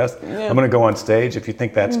well dressed. Yeah. I'm going to go on stage. If you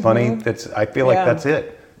think that's funny, I feel like that's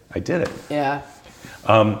it. I did it. Yeah.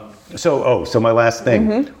 So my last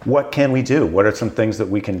thing. What can we do? What are some things that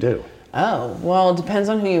we can do? Oh, well, it depends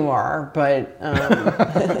on who you are, but...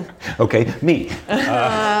 Okay, me.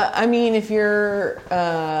 I mean, if you're...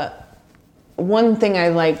 one thing I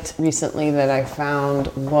liked recently that I found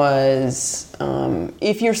was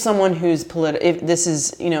if you're someone who's if this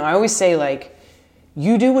is, I always say, like,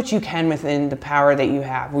 you do what you can within the power that you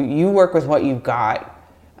have. You work with what you've got.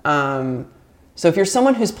 So if you're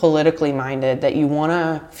someone who's politically minded, that you want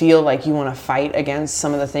to feel like you want to fight against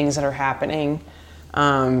some of the things that are happening,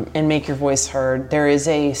 and make your voice heard, there is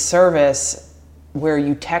a service where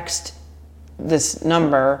you text this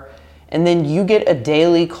number and then you get a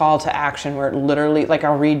daily call to action where it literally, like,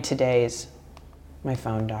 I'll read today's. My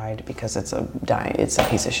phone died because it's a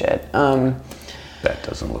piece of shit. That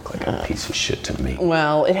doesn't look like a piece of shit to me.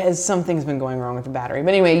 Well, something's been going wrong with the battery.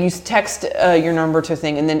 But anyway, you text your number to a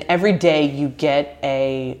thing, and then every day you get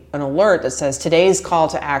an alert that says today's call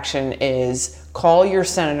to action is call your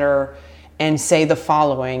senator and say the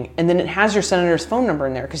following, and then it has your senator's phone number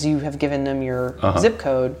in there because you have given them your zip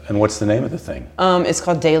code. And what's the name of the thing? It's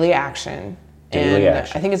called Daily Action. Daily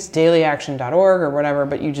Action. I think it's dailyaction.org or whatever,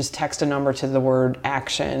 but you just text a number to the word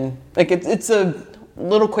action. Like, it's a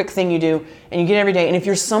little quick thing you do, and you get it every day. And if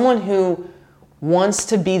you're someone who wants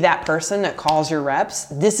to be that person that calls your reps,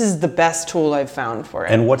 this is the best tool I've found for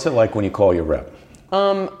it. And what's it like when you call your rep?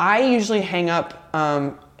 I usually hang up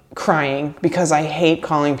crying because I hate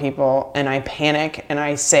calling people, and I panic and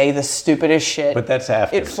I say the stupidest shit. But that's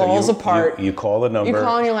after. It falls apart. You call the number. You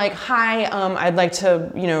call and you're like, "Hi, I'd like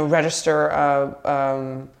to, register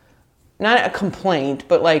not a complaint,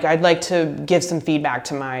 but like I'd like to give some feedback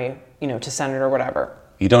to my, to Senator or whatever."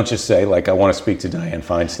 You don't just say, like, "I want to speak to Dianne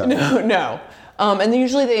Feinstein." No. And then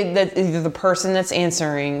usually either the person that's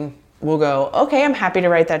answering will go, "Okay, I'm happy to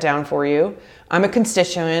write that down for you. I'm a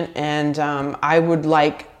constituent, and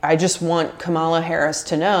I just want Kamala Harris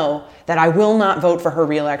to know that I will not vote for her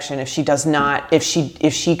reelection if she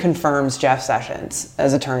confirms Jeff Sessions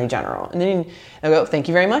as Attorney General." And then I go, "Thank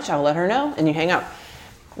you very much. I'll let her know," and you hang up.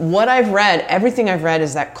 Everything I've read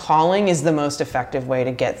is that calling is the most effective way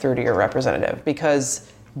to get through to your representative, because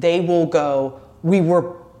they will go, "We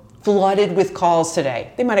were flooded with calls today."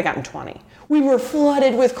 They might have gotten 20. "We were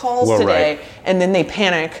flooded with calls today." Right. And then they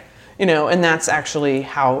panic. And that's actually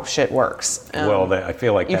how shit works. I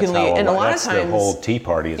feel like that's how and a lot of times, the whole Tea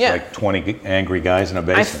Party is like 20 angry guys in a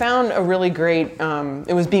basement. I found a really great,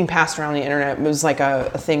 it was being passed around the internet. It was like a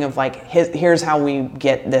thing of like, here's how we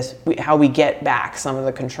get this, how we get back some of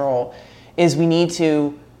the control, is we need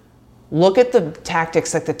to look at the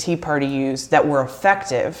tactics that the Tea Party used that were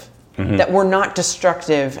effective, that were not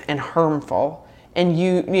destructive and harmful. And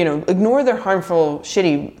you ignore their harmful,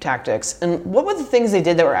 shitty tactics. And what were the things they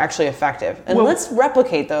did that were actually effective? And let's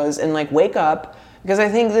replicate those and like wake up, because I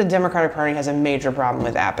think the Democratic Party has a major problem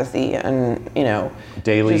with apathy and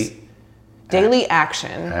daily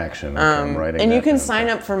action. Action. Okay, I'm writing and that you can down. Sign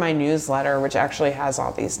up for my newsletter, which actually has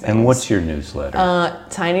all these things. And what's your newsletter?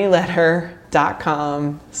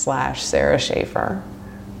 tinyletter.com/Sara Schaefer.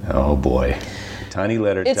 Oh boy.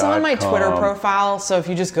 tinyletter.com. It's on my Twitter profile, so if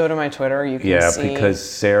you just go to my Twitter, you can see. Yeah, because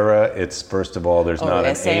Sarah, it's, first of all, there's not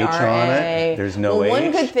an H on it. There's no H.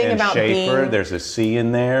 One good thing about Schaefer, there's a C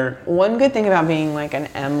in there. One good thing about being like an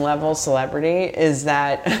M-level celebrity is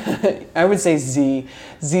that, I would say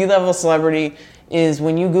Z-level celebrity is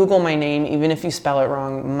when you Google my name, even if you spell it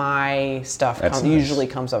wrong, my stuff usually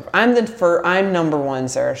comes up. I'm number one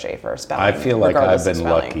Sara Schaefer spelling. I feel like I've been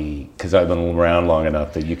lucky because I've been around long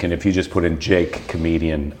enough that if you just put in Jake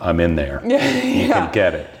comedian, I'm in there. You can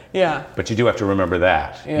get it. Yeah. But you do have to remember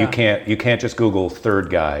that. Yeah. You can't just Google third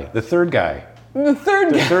guy. The third guy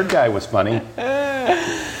was funny.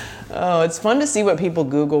 Oh, it's fun to see what people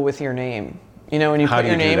Google with your name. You know, when you put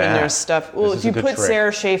your name and there's stuff. Well, if you put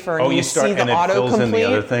Sara Schaefer and you see the autocomplete. Fills in the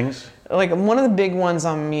other things? Like one of the big ones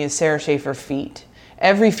on me is Sara Schaefer feet.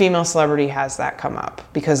 Every female celebrity has that come up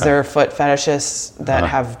because there are foot fetishists that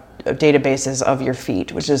have databases of your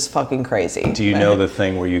feet, which is fucking crazy. Do you know the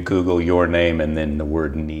thing where you Google your name and then the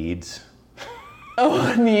word needs?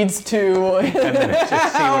 Oh, needs to. I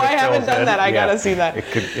haven't done that. I gotta see that.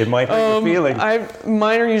 It might hurt your feelings.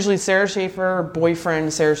 Mine are usually Sara Schaefer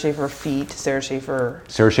boyfriend, Sara Schaefer feet, Sara Schaefer.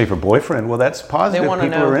 Sarah Schaefer boyfriend. Well, that's positive. They want to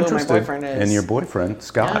People know are who interested my boyfriend is. in your boyfriend,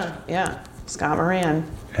 Scott. Yeah. Scott Moran.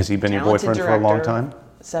 Has he been your boyfriend for a long time?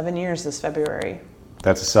 7 years this February.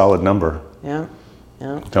 That's a solid number. Yeah.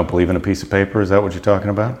 Don't believe in a piece of paper? Is that what you're talking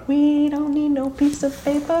about? We don't need no piece of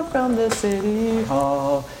paper from the city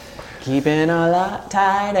hall. Keeping a lot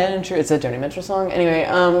tight and true. It's a Joni Mitchell song. Anyway,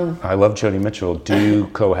 I love Joni Mitchell. Do you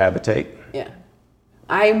cohabitate? Yeah.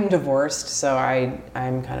 I'm divorced, so I'm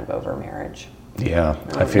kind of over marriage. Yeah,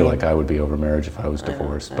 I feel like I would be over marriage if I was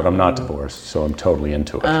divorced, but I'm not divorced, so I'm totally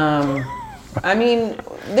into it. I mean,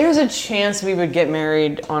 there's a chance we would get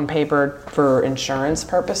married on paper for insurance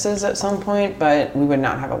purposes at some point, but we would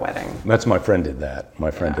not have a wedding. That's my friend did that.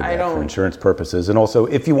 My friend did that for insurance purposes, and also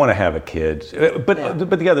if you want to have a kid.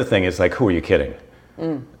 But the other thing is like, who are you kidding?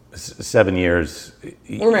 7 years.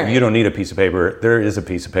 We're married. You don't need a piece of paper. There is a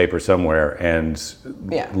piece of paper somewhere, and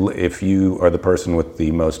if you are the person with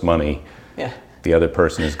the most money. Yeah. The other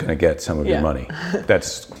person is going to get some of your money.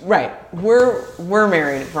 That's right. We're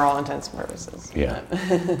married for all intents and purposes. Yeah.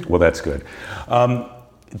 Well, that's good.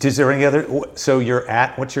 Is there any other? So you're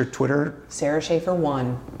at what's your Twitter? Sara Schaefer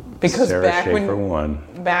 1. Because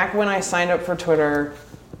back when I signed up for Twitter,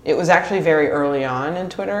 it was actually very early on in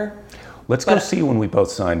Twitter. Let's go see when we both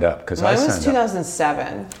signed up because I signed up. Mine was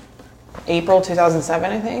 2007, April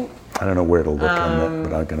 2007, I think. I don't know where to look on that,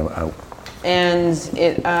 but I'm gonna. And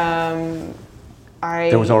it.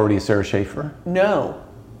 There was already a Sara Schaefer? No.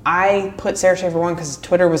 I put Sara Schaefer 1 because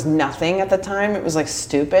Twitter was nothing at the time. It was like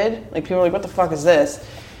stupid. Like people were like, what the fuck is this?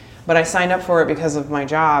 But I signed up for it because of my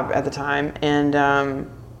job at the time. And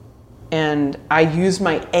I used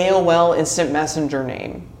my AOL Instant Messenger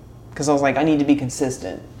name because I was like, I need to be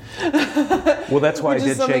consistent. Well, that's why I did Jake This. Which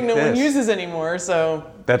is something no one uses anymore, so.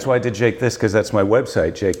 That's why I did Jake This, because that's my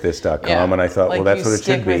website, jakethis.com, and I thought, well, that's what it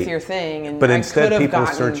should be. With your thing, and but instead, people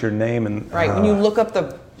search your name and. Right, when you look up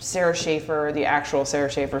the Sara Schaefer, the actual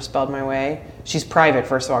Sara Schaefer spelled my way, she's private,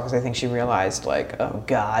 first of all, because I think she realized, like, oh,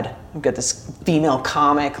 God, I've got this female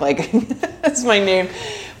comic, like, that's my name.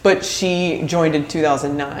 But she joined in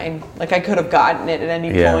 2009. Like, I could have gotten it at any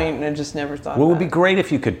point, and I just never thought Well, it would be great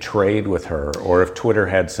if you could trade with her, or if Twitter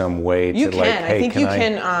had some way to, like, hey, I think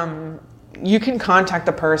you can contact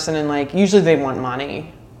the person, and, like, usually they want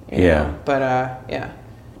money. You know? But,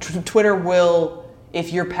 Twitter will,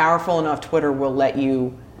 if you're powerful enough, Twitter will let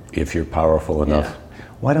you. If you're powerful enough. Yeah.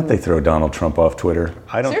 Why don't they throw Donald Trump off Twitter?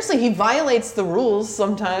 Seriously, he violates the rules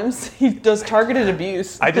sometimes. He does targeted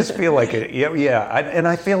abuse. I just feel like it. And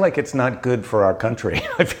I feel like it's not good for our country.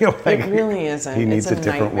 I feel like it really isn't. He needs a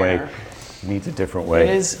different way. He needs a different way.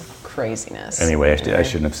 It is craziness. Anyway, I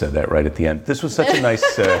shouldn't have said that right at the end. This was such a nice.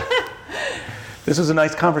 This was a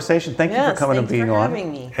nice conversation. Thank you for coming and being on.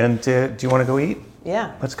 Having me. And do you want to go eat?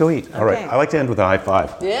 Yeah. Let's go eat. Okay. All right. I like to end with a high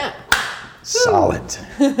five. Yeah. Solid.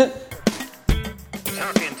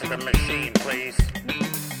 Talk into the machine, please.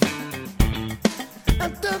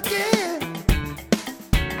 I'm talking.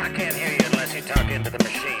 I can't hear you unless you talk into the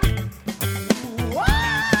machine.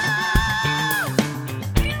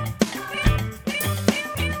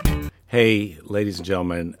 Hey, ladies and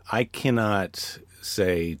gentlemen, I cannot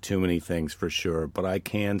say too many things for sure, but I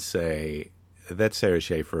can say that Sara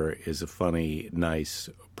Schaefer is a funny, nice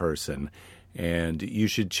person, and you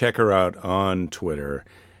should check her out on Twitter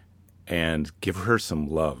and give her some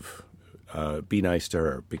love. Be nice to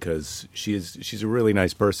her because she's a really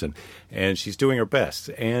nice person, and she's doing her best,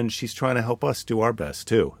 and she's trying to help us do our best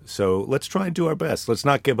too. So let's try and do our best. Let's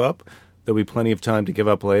not give up. There'll be plenty of time to give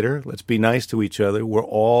up later. Let's be nice to each other. We're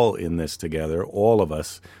all in this together, all of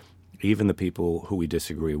us, even the people who we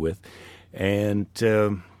disagree with, and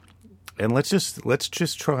let's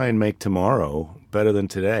just try and make tomorrow better than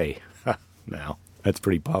today. Now. That's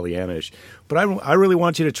pretty Pollyannish. But I really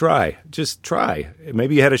want you to try. Just try.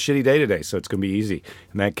 Maybe you had a shitty day today, so it's going to be easy.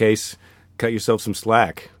 In that case, cut yourself some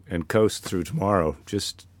slack and coast through tomorrow.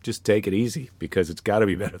 Just take it easy because it's got to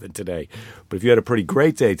be better than today. But if you had a pretty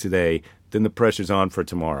great day today, then the pressure's on for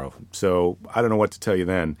tomorrow. So I don't know what to tell you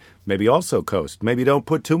then. Maybe also coast. Maybe don't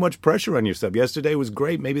put too much pressure on yourself. Yesterday was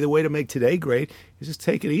great. Maybe the way to make today great is just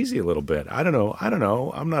take it easy a little bit. I don't know.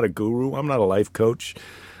 I'm not a guru. I'm not a life coach.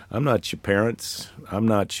 I'm not your parents. I'm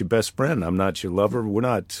not your best friend. I'm not your lover.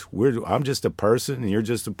 I'm just a person, and you're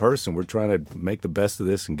just a person. We're trying to make the best of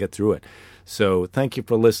this and get through it. So thank you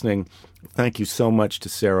for listening. Thank you so much to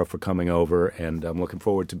Sara for coming over, and I'm looking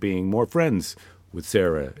forward to being more friends with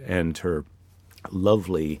Sara and her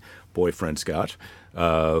lovely boyfriend, Scott,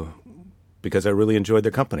 because I really enjoyed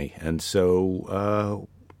their company. And so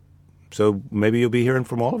maybe you'll be hearing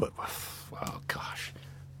from all of it. Oh, gosh.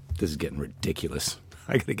 This is getting ridiculous.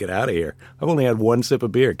 I got to get out of here. I've only had one sip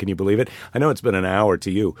of beer. Can you believe it? I know it's been an hour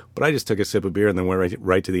to you, but I just took a sip of beer and then went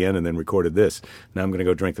right to the end and then recorded this. Now I'm going to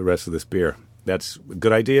go drink the rest of this beer. That's a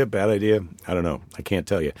good idea, bad idea? I don't know. I can't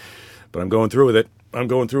tell you. But I'm going through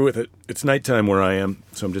with it. It's nighttime where I am,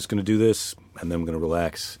 so I'm just going to do this, and then I'm going to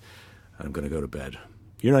relax, and I'm going to go to bed.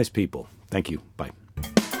 You're nice people. Thank you. Bye.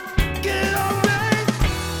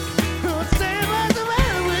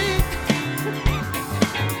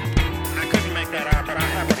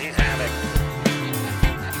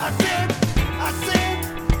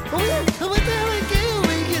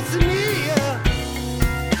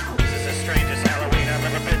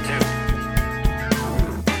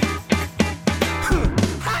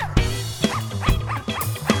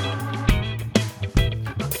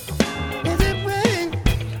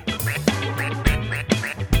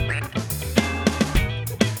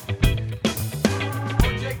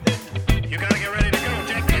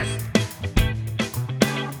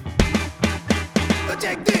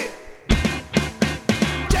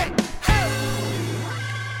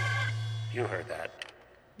 You heard that.